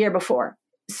write it the year before.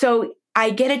 So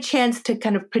I get a chance to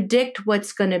kind of predict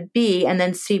what's going to be and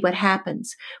then see what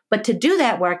happens. But to do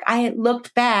that work, I had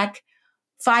looked back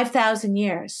 5,000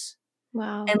 years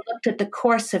Wow. and looked at the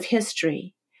course of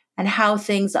history and how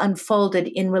things unfolded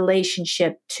in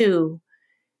relationship to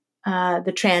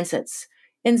the transits.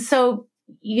 And so,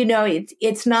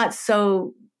 it's not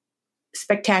so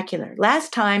spectacular.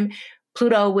 Last time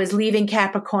Pluto was leaving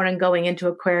Capricorn and going into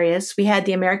Aquarius, we had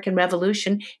the American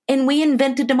Revolution and we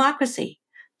invented democracy.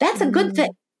 That's a good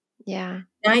thing. Yeah.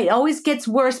 Now, it always gets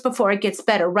worse before it gets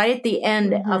better. Right at the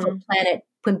end of a planet,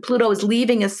 when Pluto is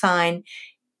leaving a sign,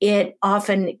 it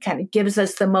often kind of gives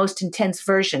us the most intense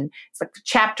version. It's like a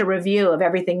chapter review of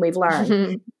everything we've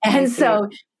learned. And so,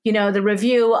 the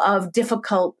review of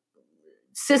difficult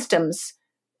systems,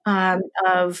 the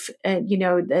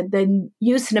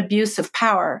use and abuse of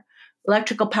power,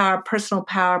 electrical power, personal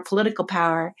power, political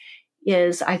power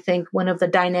is, I think, one of the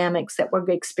dynamics that we're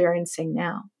experiencing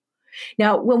now.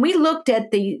 Now, when we looked at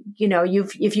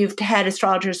if you've had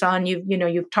astrologers on,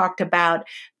 you've talked about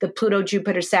the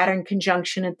Pluto-Jupiter-Saturn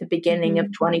conjunction at the beginning of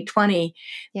 2020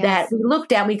 that we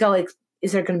looked at, we go,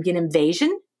 is there going to be an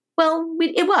invasion? Well,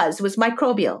 it was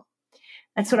microbial.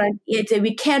 That's what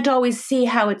we can't always see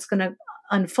how it's going to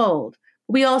unfold.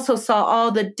 We also saw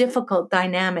all the difficult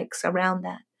dynamics around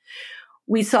that.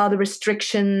 We saw the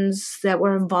restrictions that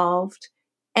were involved,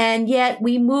 and yet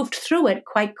we moved through it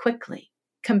quite quickly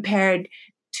compared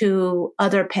to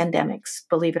other pandemics,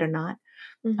 believe it or not.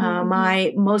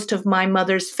 Most of my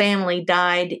mother's family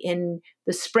died in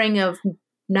the spring of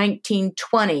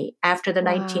 1920 after the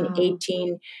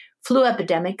 1918 flu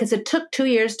epidemic, because it took 2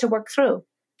 years to work through.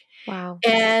 Wow.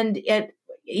 And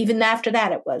even after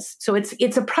that it was. So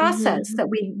it's a process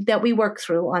that we work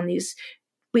through on these.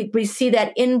 We see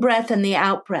that in-breath and the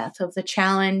out-breath of the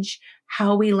challenge,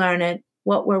 how we learn it,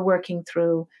 what we're working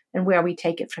through, and where we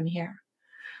take it from here.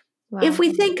 Wow. If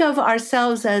we think of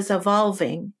ourselves as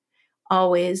evolving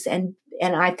always, and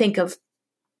I think of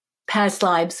past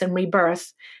lives and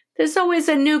rebirth, there's always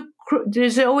a new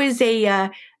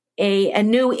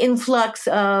influx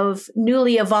of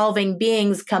newly evolving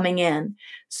beings coming in.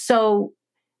 So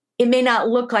it may not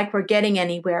look like we're getting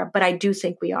anywhere, but I do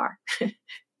think we are,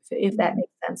 if that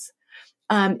makes sense.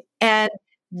 And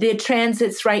the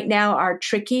transits right now are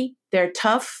tricky. They're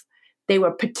tough. They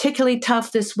were particularly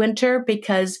tough this winter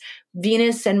because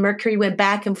Venus and Mercury went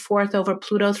back and forth over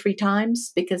Pluto 3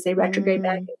 times because they retrograde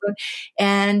back and forth,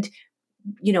 and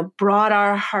brought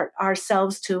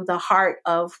ourselves to the heart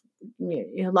of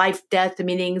life, death, the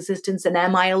meaning, existence, and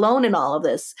am I alone in all of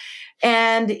this?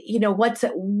 And what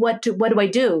do I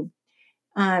do?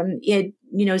 It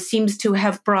seems to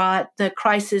have brought the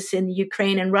crisis in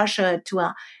Ukraine and Russia to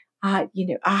a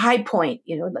high point.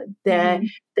 The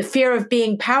fear of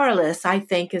being powerless, I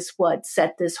think, is what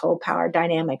set this whole power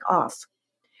dynamic off.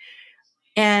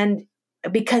 And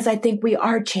because I think we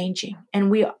are changing and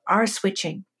we are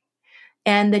switching,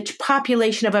 and the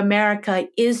population of America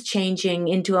is changing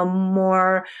into a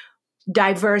more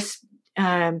diverse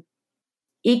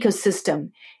ecosystem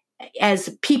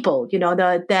as people.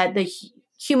 The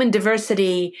human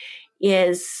diversity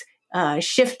is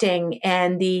shifting,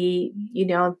 and the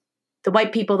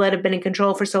white people that have been in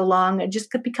control for so long are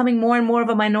just becoming more and more of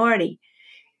a minority.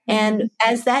 And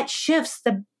as that shifts,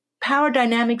 the power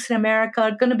dynamics in America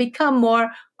are going to become more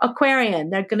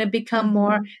Aquarian. They're going to become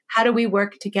more, how do we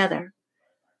work together?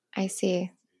 I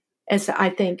see. As I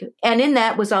think. And in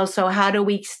that was also, how do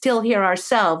we still hear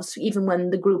ourselves even when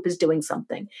the group is doing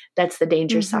something? That's the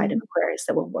danger side of Aquarius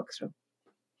that we'll work through.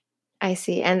 I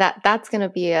see. And that's going to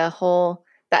be a whole,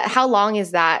 how long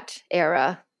is that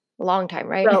era? A long time,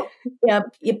 right? So, yeah,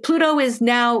 Pluto is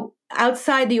now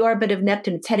outside the orbit of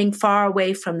Neptune. It's heading far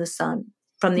away from the sun,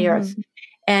 from the Earth.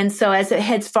 And so as it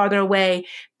heads farther away,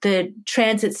 the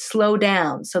transits slow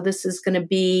down. So this is going to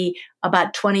be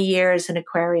about 20 years in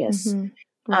Aquarius.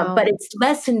 Wow. But it's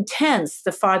less intense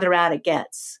the farther out it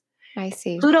gets. I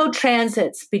see. Pluto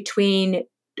transits between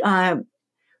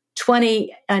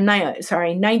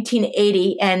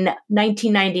 1980 and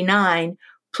 1999.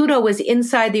 Pluto was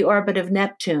inside the orbit of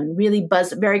Neptune, really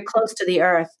very close to the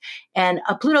Earth. And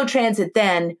a Pluto transit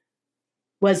then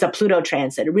was a Pluto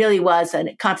transit. It really was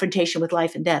a confrontation with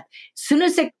life and death. As soon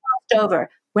as it crossed over,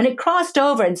 when it crossed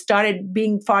over and started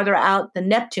being farther out than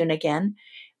Neptune again,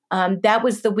 that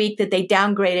was the week that they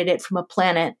downgraded it from a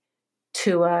planet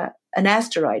to an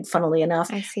asteroid, funnily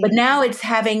enough. I see. But now it's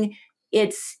having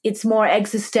it's more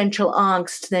existential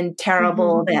angst than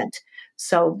terrible event.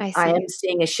 So I am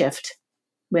seeing a shift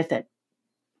with it.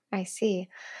 I see.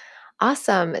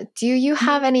 Awesome. Do you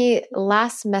have any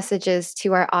last messages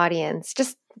to our audience?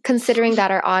 Just considering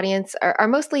that our audience are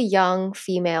mostly young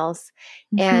females,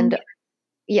 and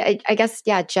I guess,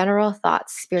 general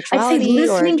thoughts, I'd say spirituality or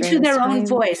listening during to this their own time?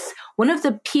 voice. One of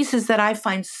the pieces that I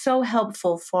find so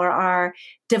helpful for our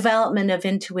development of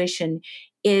intuition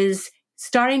is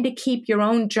starting to keep your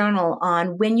own journal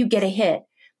on when you get a hit.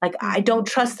 Like, I don't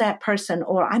trust that person,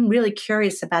 or I'm really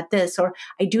curious about this, or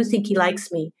I do think he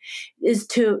likes me, is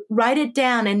to write it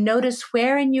down and notice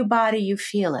where in your body you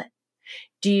feel it.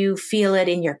 Do you feel it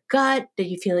in your gut? Do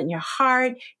you feel it in your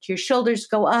heart? Do your shoulders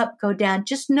go up, go down?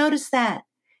 Just notice that.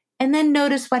 And then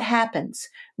notice what happens.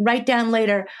 Write down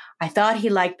later, I thought he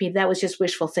liked me. That was just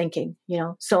wishful thinking,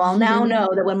 So I'll now know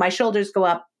that when my shoulders go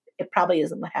up, it probably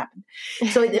isn't what happened.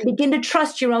 So begin to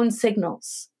trust your own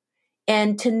signals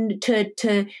and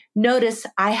to notice,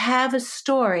 I have a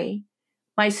story.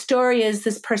 My story is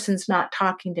this person's not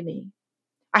talking to me.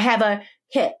 I have a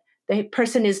hit. The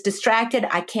person is distracted.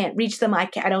 I can't reach them. I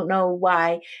don't know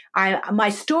why. My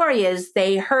story is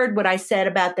they heard what I said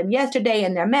about them yesterday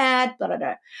and they're mad, blah, blah,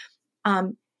 blah.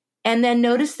 And then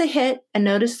notice the hit and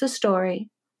notice the story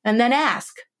and then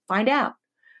find out.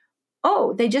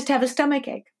 Oh, they just have a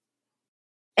stomachache.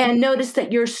 And notice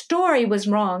that your story was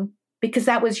wrong because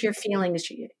that was your feelings.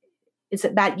 It's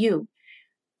about you.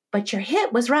 But your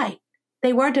hit was right.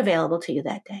 They weren't available to you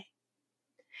that day.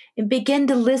 And begin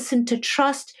to listen, to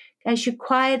trust. As you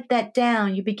quiet that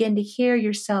down, you begin to hear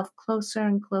yourself closer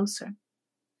and closer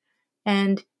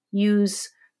and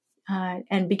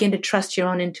and begin to trust your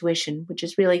own intuition, which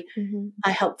is really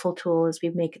a helpful tool as we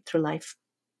make it through life.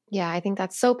 Yeah, I think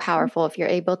that's so powerful if you're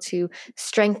able to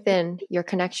strengthen your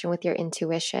connection with your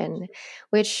intuition,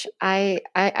 which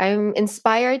I'm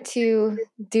inspired to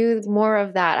do more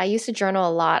of that. I used to journal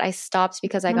a lot. I stopped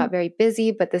because I got very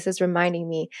busy, but this is reminding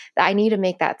me that I need to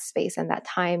make that space and that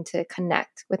time to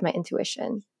connect with my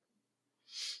intuition.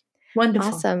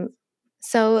 Wonderful. Awesome.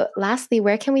 So lastly,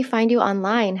 where can we find you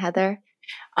online, Heather?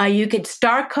 You could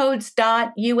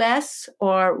starcodes.us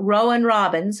or Roan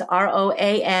Robbins,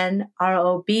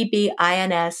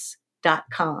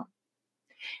 RoanRobbins.com.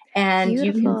 And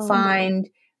Beautiful. You can find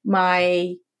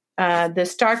my the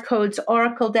Star Codes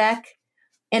Oracle deck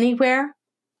anywhere.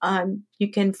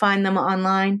 You can find them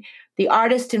online. The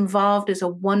artist involved is a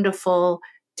wonderful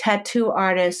tattoo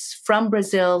artist from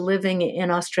Brazil living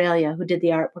in Australia who did the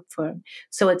artwork for him.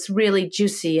 So it's really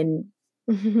juicy and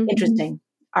interesting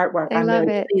artwork. I'm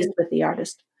really pleased with the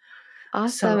artist.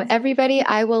 Awesome. So, everybody,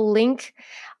 I will link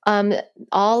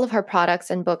all of her products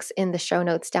and books in the show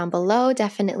notes down below.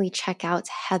 Definitely check out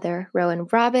Heather Roan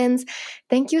Robbins.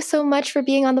 Thank you so much for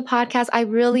being on the podcast. I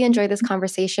really enjoyed this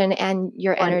conversation and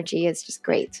your energy is just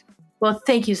great. Well,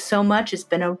 thank you so much. It's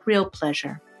been a real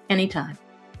pleasure. Anytime.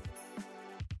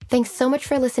 Thanks so much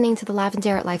for listening to The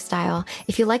Lavendaire Lifestyle.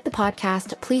 If you like the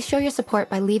podcast, please show your support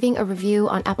by leaving a review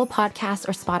on Apple Podcasts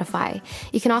or Spotify.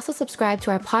 You can also subscribe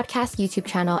to our podcast YouTube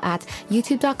channel at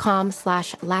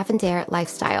youtube.com/Lavendaire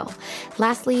Lifestyle.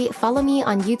 Lastly, follow me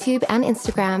on YouTube and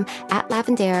Instagram at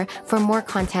Lavendaire for more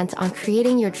content on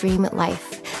creating your dream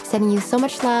life. Sending you so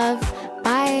much love.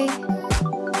 Bye.